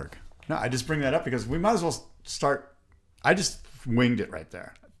 100wave.org. No, I just bring that up because we might as well start. I just winged it right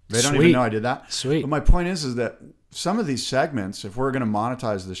there. They don't Sweet. even know I did that. Sweet. But my point is that some of these segments, if we're going to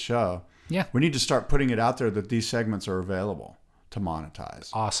monetize the show, Yeah. we need to start putting it out there that these segments are available to monetize.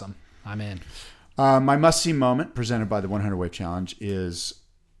 Awesome. I'm in. My must-see moment presented by the 100 Wave Challenge is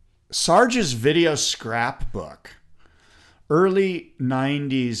Sarge's video scrapbook. Early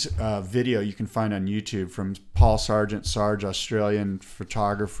 90s video you can find on YouTube from Paul Sargent, Sarge, Australian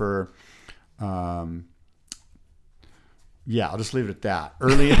photographer. Yeah, I'll just leave it at that.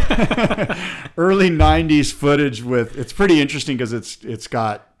 Early 90s footage with, it's pretty interesting because it's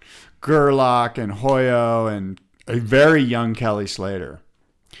got Gerlach and Hoyo and a very young Kelly Slater,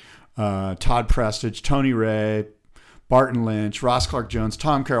 Todd Prestage, Tony Ray, Barton Lynch, Ross Clark Jones,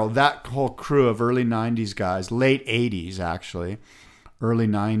 Tom Carroll, that whole crew of early 90s guys, late 80s actually, early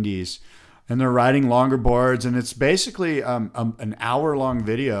 90s. And they're riding longer boards, and it's basically an hour-long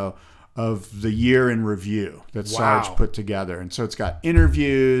video of the year in review that Sarge put together. And so it's got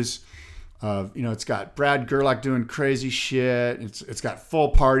interviews of, it's got Brad Gerlach doing crazy shit. It's got full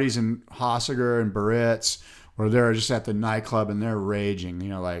parties in Hossiger and Barrett's where they're just at the nightclub and they're raging,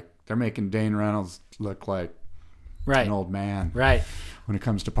 like they're making Dane Reynolds look like an old man. Right. When it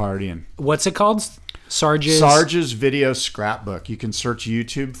comes to partying. What's it called? Sarge's video scrapbook. You can search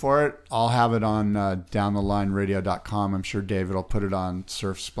YouTube for it. I'll have it on downthelineradio.com. I'm sure David will put it on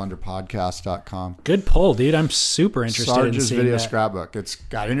surfsplendorpodcast.com. Good pull, dude. I'm super interested in Sarge's seeing video that. scrapbook. It's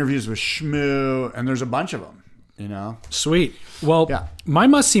got interviews with Shmoo, and there's a bunch of them. Sweet. Well, my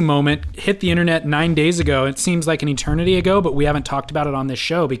must-see moment hit the internet 9 days ago. It seems like an eternity ago, but we haven't talked about it on this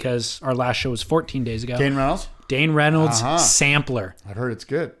show because our last show was 14 days ago. Dane Reynolds? Dane Reynolds Sampler. I've heard it's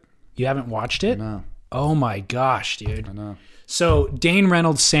good. You haven't watched it? No. Oh my gosh, dude. I know. So Dane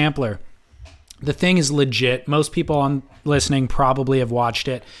Reynolds Sampler. The thing is legit. Most people on listening probably have watched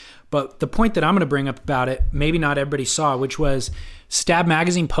it. But the point that I'm going to bring up about it, maybe not everybody saw, which was Stab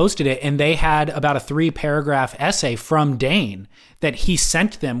Magazine posted it, and they had about a 3-paragraph essay from Dane that he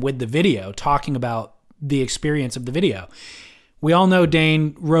sent them with the video talking about the experience of the video. We all know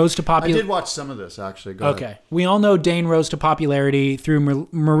Dane rose to popularity. I did watch some of this, actually. Go ahead. We all know Dane rose to popularity through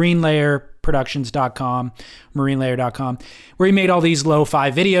MarineLayerProductions.com, MarineLayer.com, where he made all these lo-fi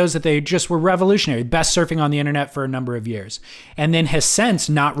videos that they just were revolutionary, best surfing on the internet for a number of years. And then has since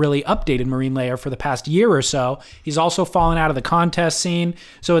not really updated Marine Layer for the past year or so. He's also fallen out of the contest scene.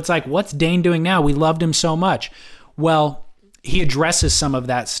 So it's like, what's Dane doing now? We loved him so much. Well, he addresses some of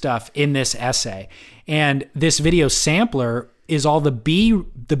that stuff in this essay. And this video sampler is all the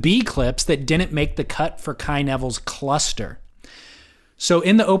B clips that didn't make the cut for Kai Neville's cluster. So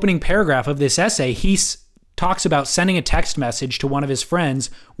in the opening paragraph of this essay, he talks about sending a text message to one of his friends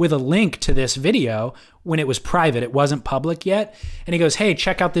with a link to this video when it was private. It wasn't public yet. And he goes, hey,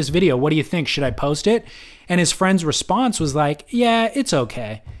 check out this video. What do you think? Should I post it? And his friend's response was like, yeah, it's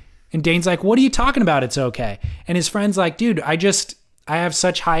okay. And Dane's like, what are you talking about? It's okay. And his friend's like, dude, I have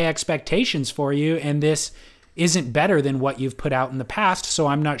such high expectations for you, and this isn't better than what you've put out in the past, so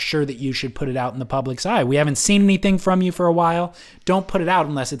I'm not sure that you should put it out in the public's eye. We haven't seen anything from you for a while. Don't put it out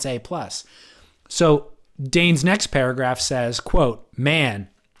unless it's A+. So Dane's next paragraph says, quote, man,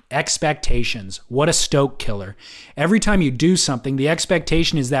 expectations. What a stoke killer. Every time you do something, the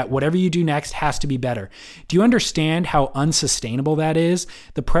expectation is that whatever you do next has to be better. Do you understand how unsustainable that is?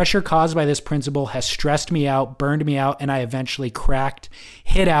 The pressure caused by this principle has stressed me out, burned me out, and I eventually cracked,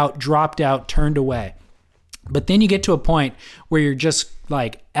 hit out, dropped out, turned away. But then you get to a point where you're just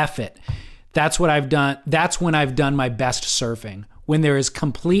like, F it. That's what I've done. That's when I've done my best surfing, when there is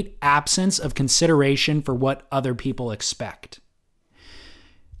complete absence of consideration for what other people expect.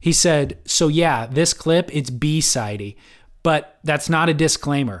 He said, so yeah, this clip, it's B-sidey, but that's not a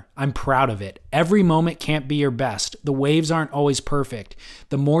disclaimer. I'm proud of it. Every moment can't be your best. The waves aren't always perfect.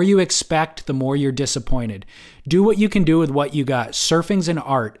 The more you expect, the more you're disappointed. Do what you can do with what you got. Surfing's an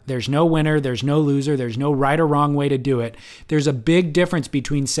art. There's no winner. There's no loser. There's no right or wrong way to do it. There's a big difference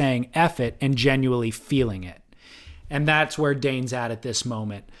between saying F it and genuinely feeling it. And that's where Dane's at this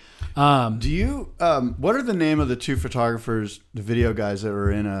moment. Do you, what are the name of the two photographers, the video guys that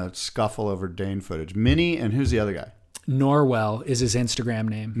were in a scuffle over Dane footage? Minnie and who's the other guy? Norwell is his Instagram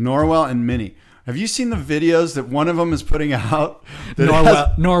name. Norwell and Minnie. Have you seen the videos that one of them is putting out?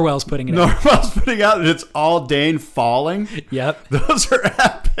 Norwell's putting it out. Norwell's putting out, and it's all Dane falling. Yep. Those are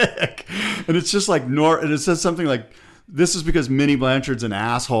epic. And it's just like, and it says something like, this is because Minnie Blanchard's an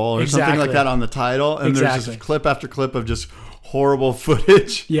asshole or something like that on the title. And there's just clip after clip of just horrible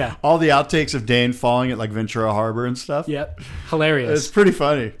footage. Yeah. All the outtakes of Dane falling at like Ventura Harbor and stuff. Yep. Hilarious. It's pretty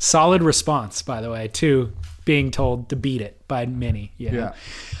funny. Solid response, by the way, to being told to beat it by Minnie. You know?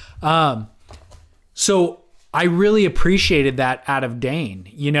 So I really appreciated that out of Dane,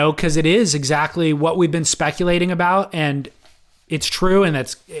 because it is exactly what we've been speculating about, and it's true.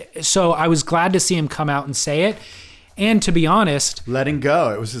 And so I was glad to see him come out and say it. And to be honest, letting go.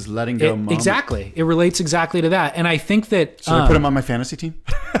 It was his letting go moment. Exactly. It relates exactly to that. And I think that... Should I put him on my fantasy team?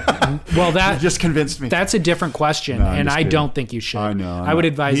 Well, that just convinced me. That's a different question. No, and I don't think you should. I know. I would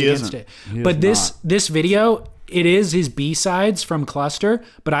advise against it. But this video, it is his B-sides from Cluster,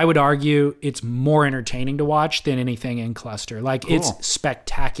 but I would argue it's more entertaining to watch than anything in Cluster. Like, Cool. It's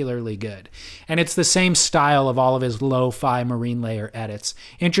spectacularly good. And it's the same style of all of his lo-fi marine layer edits.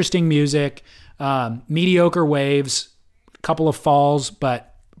 Interesting music, mediocre waves, a couple of falls,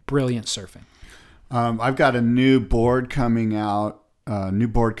 but brilliant surfing. I've got a new board coming out,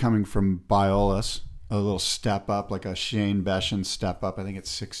 coming from Biolis, a little step up, like a Shane Beshan step up. I think it's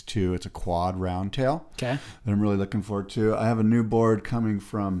 6'2". It's a quad round tail. Okay. That I'm really looking forward to. I have a new board coming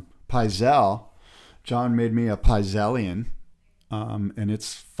from Pizel. John made me a Pizelian, and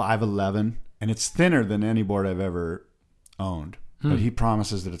it's 5'11", and it's thinner than any board I've ever owned. But he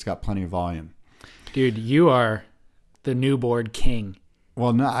promises that it's got plenty of volume. Dude, you are the new board king.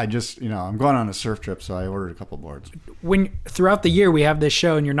 Well, no, I just, I'm going on a surf trip, so I ordered a couple boards. When throughout the year we have this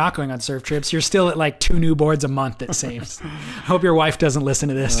show and you're not going on surf trips, you're still at like 2 new boards a month, it seems. I hope your wife doesn't listen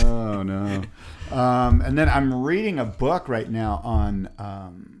to this. Oh, no. And then I'm reading a book right now on,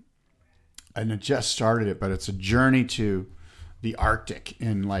 and I just started it, but it's a journey to the Arctic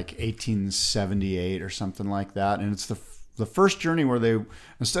in like 1878 or something like that. And it's the first journey where they,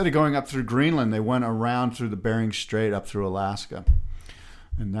 instead of going up through Greenland, they went around through the Bering Strait up through Alaska.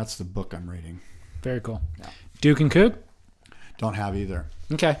 And that's the book I'm reading. Very cool. Yeah. Duke and Kook? Don't have either.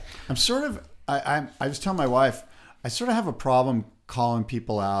 Okay. I'm sort of, I was telling my wife, I sort of have a problem calling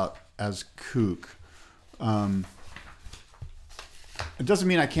people out as kook. It doesn't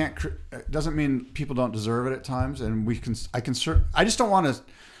mean it doesn't mean people don't deserve it at times. And I just don't want to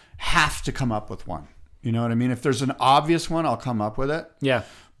have to come up with one. You know what I mean? If there's an obvious one, I'll come up with it. Yeah.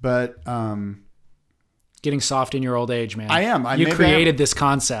 But, getting soft in your old age, man. I am. You created this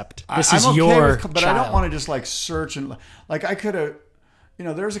concept. This is I'm okay your but child. I don't want to just like search and like I could have,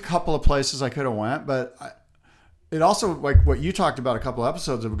 there's a couple of places I could have went, but it also, like what you talked about a couple of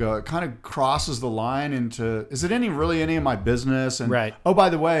episodes ago, it kind of crosses the line into, is it really any of my business? And right. Oh, by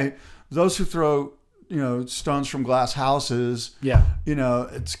the way, those who throw, stones from glass houses, yeah,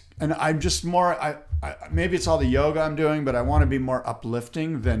 and I'm just more, maybe it's all the yoga I'm doing, but I want to be more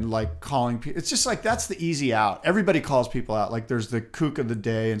uplifting than like calling people. It's just like, that's the easy out. Everybody calls people out. Like there's the kook of the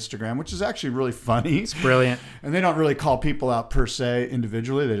day Instagram, which is actually really funny. It's brilliant. And they don't really call people out per se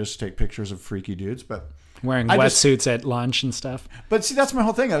individually. They just take pictures of freaky dudes, but wearing wetsuits at lunch and stuff. But see, that's my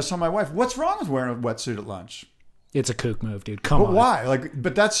whole thing. I was telling my wife, what's wrong with wearing a wetsuit at lunch? It's a kook move, dude. Come on. But why?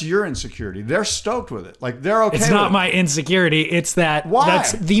 But that's your insecurity. They're stoked with it. Like they're okay. It's not my insecurity. It's that. Why?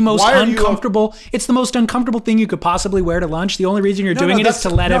 That's the most uncomfortable. It's the most uncomfortable thing you could possibly wear to lunch. The only reason you're doing it is to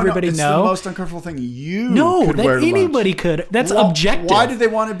let everybody it's know. The most uncomfortable thing you could wear to anybody lunch. could. That's objective. Why do they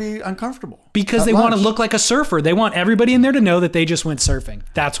want to be uncomfortable? Because they want to look like a surfer. They want everybody in there to know that they just went surfing.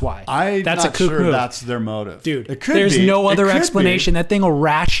 That's why. That's not a kook sure move. That's their motive, dude. It could there's be. No other explanation. That thing will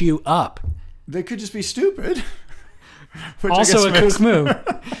rash you up. They could just be stupid. Also a kook move.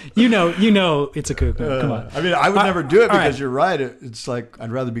 You know it's a kook move. Come on. I mean, I would never do it because you're right. It's like, I'd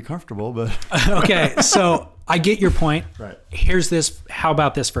rather be comfortable, but. Okay, so I get your point. Right. Here's this. How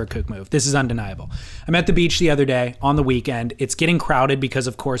about this for a kook move? This is undeniable. I'm at the beach the other day on the weekend. It's getting crowded because,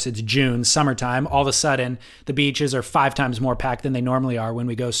 of course, it's June, summertime. All of a sudden, the beaches are 5 times more packed than they normally are when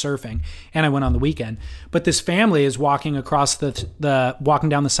we go surfing. And I went on the weekend. But this family is walking across walking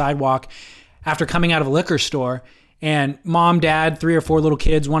down the sidewalk after coming out of a liquor store. And mom, dad, 3 or 4 little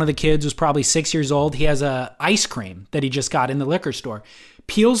kids. One of the kids was probably 6 years old. He has a ice cream that he just got in the liquor store.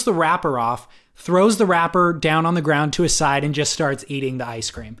 Peels the wrapper off, throws the wrapper down on the ground to his side, and just starts eating the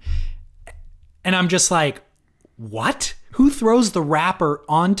ice cream. And I'm just like, what? Who throws the wrapper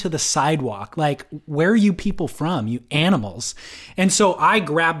onto the sidewalk? Like, where are you people from, you animals? And so I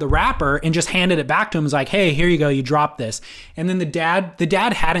grabbed the wrapper and just handed it back to him. I was like, hey, here you go. You dropped this. And then the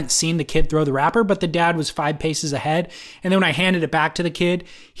dad hadn't seen the kid throw the wrapper, but the dad was 5 paces ahead. And then when I handed it back to the kid,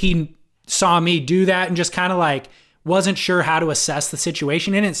 he saw me do that and just kind of like wasn't sure how to assess the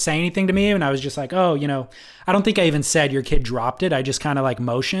situation. He didn't say anything to me. And I was just like, oh, I don't think I even said your kid dropped it. I just kind of like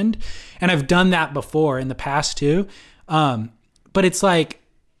motioned. And I've done that before in the past too. But it's like,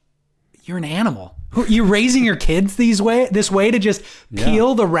 you're an animal. You're raising your kids this way to just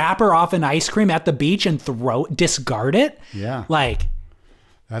peel the wrapper off an ice cream at the beach and discard it. Yeah. Like,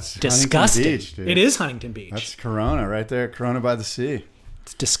 that's disgusting. Huntington Beach, dude. It is Huntington Beach. That's Corona right there. Corona by the sea.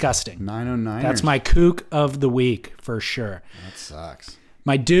 It's disgusting. 909ers. That's my kook of the week for sure. That sucks.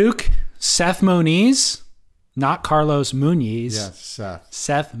 My Duke, Seth Moniz, not Carlos Muniz. Yeah, Seth.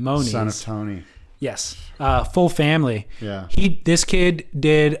 Seth Moniz. Son of Tony. Yes. Full family. Yeah. This kid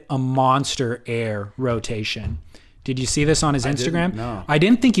did a monster air rotation. Did you see this on his Instagram? No. I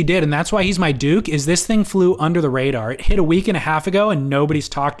didn't think you did, and that's why he's my Duke, is this thing flew under the radar. It hit a week and a half ago, and nobody's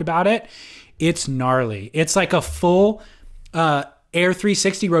talked about it. It's gnarly. It's like a full Air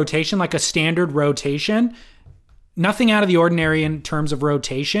 360 rotation, like a standard rotation. Nothing out of the ordinary in terms of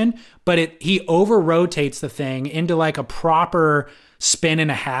rotation, but he over-rotates the thing into like a proper spin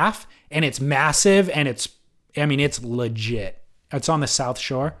and a half, and it's massive, and it's legit. It's on the South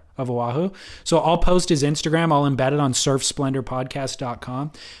Shore of Oahu. So I'll post his Instagram. I'll embed it on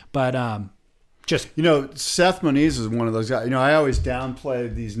surfsplendorpodcast.com. But just... Seth Moniz is one of those guys. I always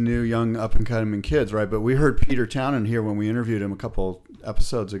downplay these new young up-and-coming kids, right? But we heard Peter Townend here when we interviewed him a couple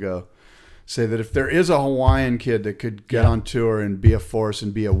episodes ago say that if there is a Hawaiian kid that could get on tour and be a force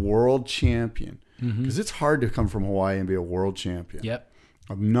and be a world champion, because it's hard to come from Hawaii and be a world champion. Yep.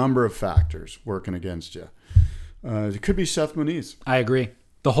 A number of factors working against you. It could be Seth Moniz. I agree.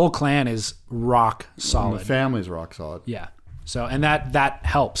 The whole clan is rock solid. The family's rock solid. Yeah. So, and that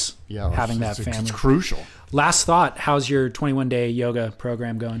helps. Yeah, having that family. It's crucial. Last thought, how's your 21-day yoga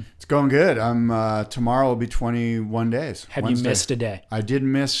program going? It's going good. Tomorrow will be 21 days. Have Wednesday. you missed a day? I did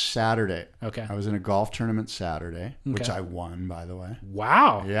miss Saturday. Okay. I was in a golf tournament Saturday, which I won, by the way.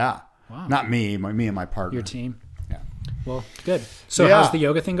 Wow. Yeah. Wow. Not me, me and my partner. Your team. Yeah. Well, good. So how's the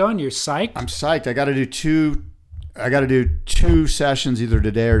yoga thing going? You're psyched? I'm psyched. I got to do two sessions either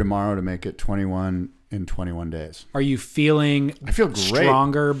today or tomorrow to make it 21 in 21 days. Are you feeling I feel great.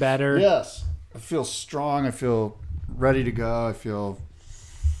 Stronger, better? Yes. I feel strong. I feel ready to go. I feel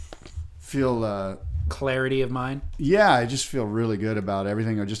clarity of mind. Yeah, I just feel really good about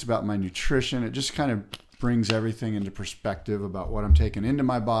everything, or just about my nutrition. It just kind of brings everything into perspective about what I'm taking into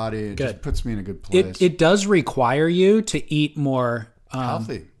my body. It just puts me in a good place. It does require you to eat more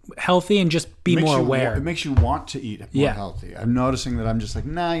healthy and just be more aware. It makes you want to eat more healthy. I'm noticing that I'm just like,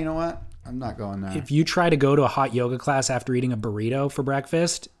 nah, you know what? I'm not going there. If you try to go to a hot yoga class after eating a burrito for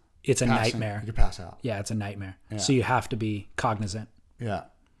breakfast, it's a nightmare. You could pass out. Yeah, it's a nightmare. Yeah. So you have to be cognizant. Yeah.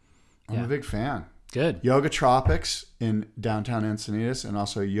 I'm a big fan. Good. Yoga Tropics in downtown Encinitas, and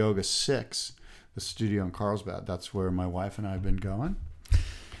also Yoga 6, the studio in Carlsbad. That's where my wife and I have been going.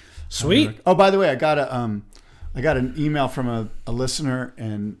 Sweet. Oh, by the way, I got an email from a listener,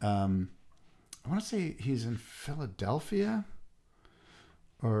 and I want to say he's in Philadelphia,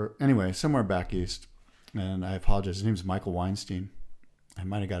 or anyway, somewhere back east. And I apologize. His name's Michael Weinstein. I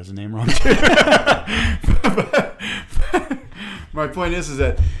might have got his name wrong too. My point is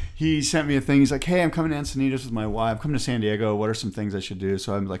that he sent me a thing. He's like, hey, I'm coming to Encinitas with my wife. I'm coming to San Diego. What are some things I should do?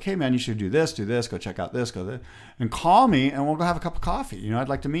 So I'm like, hey, man, you should do this, go check out this, go there. And call me, and we'll go have a cup of coffee. I'd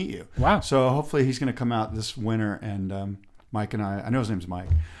like to meet you. Wow. So hopefully he's going to come out this winter, and Mike and I know his name's Mike.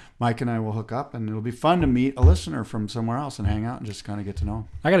 Mike and I will hook up, and it'll be fun to meet a listener from somewhere else and hang out and just kind of get to know him.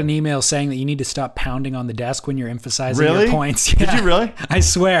 I got an email saying that you need to stop pounding on the desk when you're emphasizing your points. Yeah. Did you really? I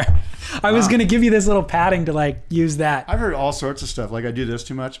swear. I was going to give you this little padding to use that. I've heard all sorts of stuff. Like I do this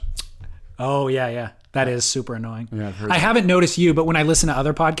too much. Oh, yeah. That is super annoying. Yeah, I've heard I haven't noticed you, but when I listen to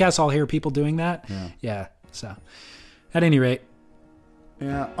other podcasts, I'll hear people doing that. Yeah. So at any rate.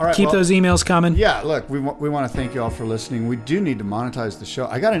 Yeah. All right. Keep those emails coming. Yeah. Look, we want to thank you all for listening. We do need to monetize the show.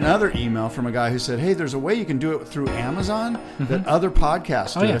 I got another email from a guy who said, hey, there's a way you can do it through Amazon that other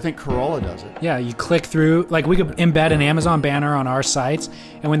podcasts do. Yeah. I think Corolla does it. Yeah. You click through, we could embed an Amazon banner on our sites.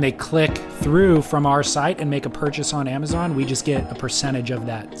 And when they click through from our site and make a purchase on Amazon, we just get a percentage of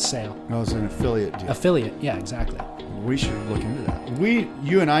that sale. Oh, it's an affiliate deal. Affiliate. Yeah, exactly. We should look into that.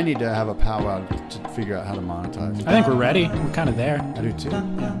 You and I need to have a powwow to figure out how to monetize. I think we're ready. We're kind of there. I do too.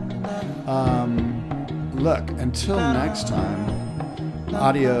 Yeah. Look, until next time,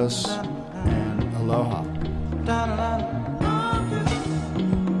 adios and aloha.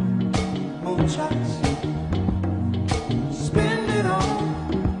 Spend it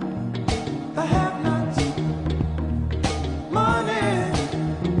on the have-nots. Money,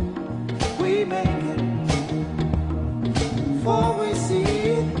 we make it. Before we see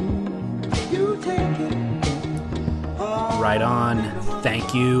it, you take it. Right on.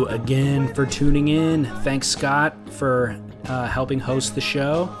 Thank you again for tuning in. Thanks, Scott, for helping host the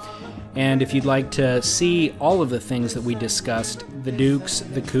show. And if you'd like to see all of the things that we discussed, the Dukes,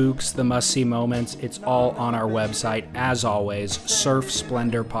 the Kooks, the must-see moments, it's all on our website, as always,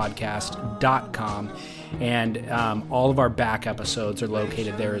 surfsplendorpodcast.com. And all of our back episodes are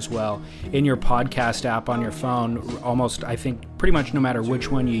located there as well. In your podcast app on your phone, almost, I think, pretty much no matter which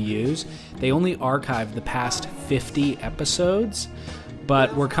one you use, they only archive the past 50 episodes.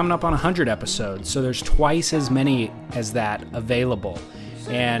 But we're coming up on 100 episodes, so there's twice as many as that available.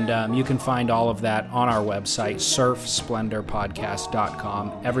 And you can find all of that on our website,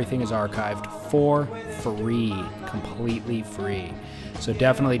 surfsplendorpodcast.com. Everything is archived for free, completely free. So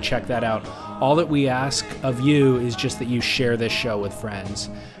definitely check that out. All that we ask of you is just that you share this show with friends.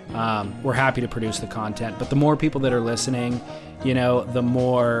 We're happy to produce the content, but the more people that are listening, the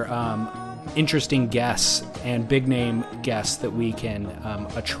more interesting guests and big name guests that we can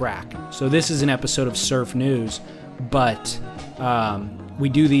attract. So this is an episode of Surf News, but we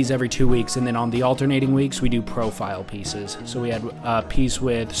do these every 2 weeks, and then on the alternating weeks we do profile pieces. So we had a piece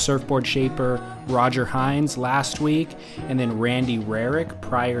with surfboard shaper Roger Hines last week, and then Randy Rarick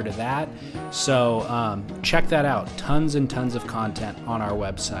prior to that. So check that out. Tons and tons of content on our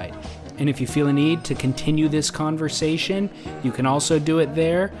website. And if you feel a need to continue this conversation, you can also do it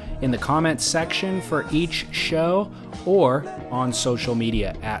there in the comments section for each show, or on social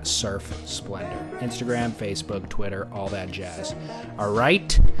media at Surf Splendor. Instagram, Facebook, Twitter, all that jazz. All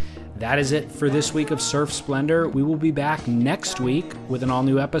right, that is it for this week of Surf Splendor. We will be back next week with an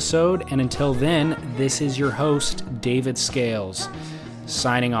all-new episode, and until then, this is your host, David Scales,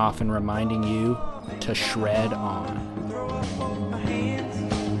 signing off and reminding you to shred on.